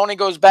backdrop that only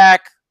goes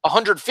back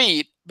 100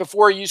 feet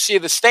before you see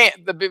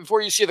before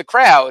you see the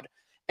crowd,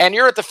 and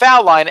you're at the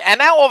foul line, and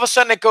now all of a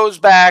sudden it goes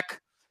back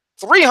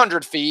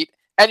 300 feet,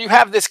 and you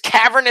have this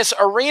cavernous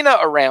arena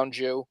around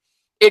you,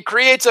 it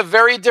creates a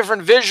very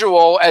different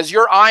visual as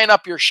you're eyeing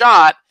up your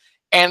shot,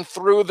 and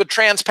through the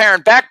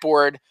transparent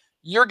backboard,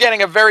 you're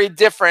getting a very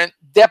different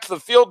depth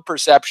of field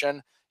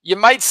perception. You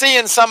might see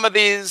in some of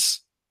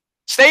these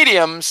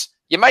stadiums,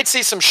 you might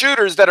see some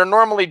shooters that are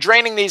normally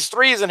draining these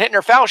threes and hitting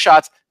their foul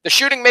shots. The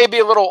shooting may be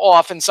a little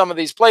off in some of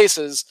these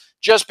places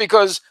just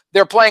because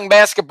they're playing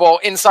basketball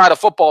inside a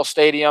football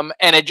stadium,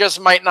 and it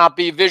just might not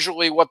be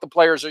visually what the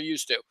players are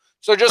used to.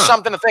 So just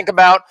something to think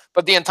about.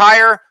 But the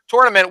entire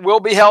tournament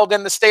will be held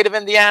in the state of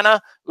Indiana.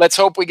 Let's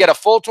hope we get a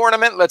full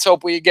tournament. Let's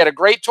hope we get a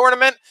great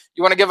tournament.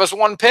 You want to give us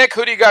one pick?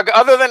 Who do you got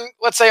other than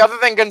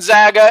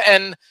Gonzaga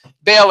and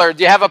Baylor?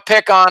 Do you have a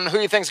pick on who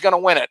you think is going to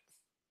win it?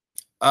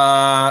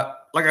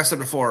 Like I said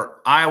before,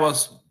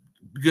 Iowa's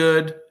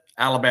good,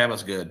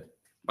 Alabama's good.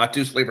 My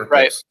two sleeper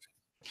picks,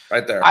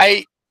 right there.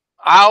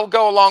 I'll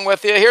go along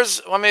with you.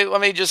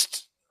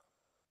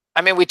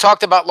 We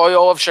talked about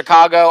Loyola of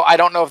Chicago. I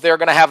don't know if they're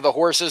going to have the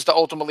horses to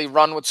ultimately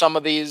run with some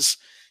of these,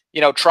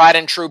 tried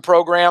and true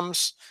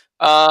programs.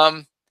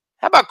 How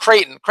about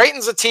Creighton?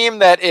 Creighton's a team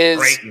that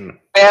is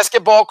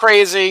basketball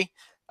crazy.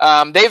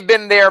 They've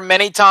been there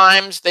many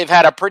times. They've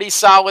had a pretty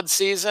solid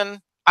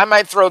season. I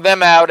might throw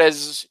them out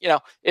as,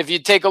 if you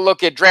take a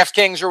look at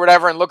DraftKings or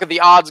whatever and look at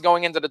the odds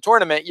going into the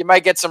tournament, you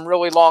might get some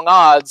really long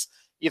odds.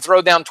 You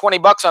throw down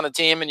 $20 on a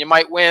team and you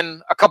might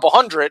win a couple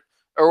hundred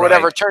or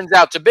whatever it turns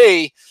out to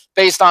be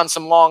based on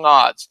some long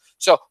odds.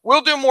 So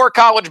we'll do more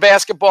college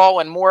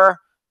basketball and more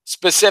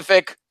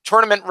specific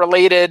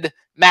tournament-related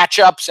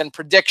matchups and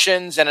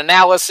predictions and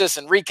analysis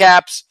and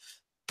recaps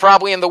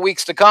probably in the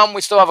weeks to come.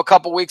 We still have a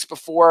couple weeks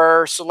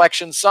before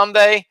Selection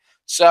Sunday,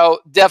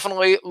 so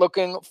definitely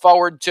looking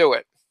forward to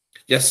it.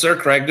 Yes, sir,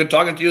 Craig. Good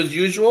talking to you as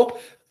usual.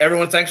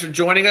 Everyone, thanks for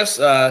joining us.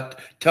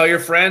 Tell your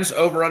friends,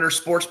 Over Under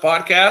Sports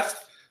Podcast.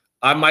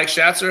 I'm Mike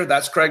Schatzer.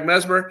 That's Craig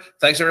Mesmer.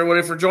 Thanks,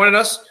 everybody, for joining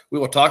us. We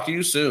will talk to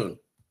you soon.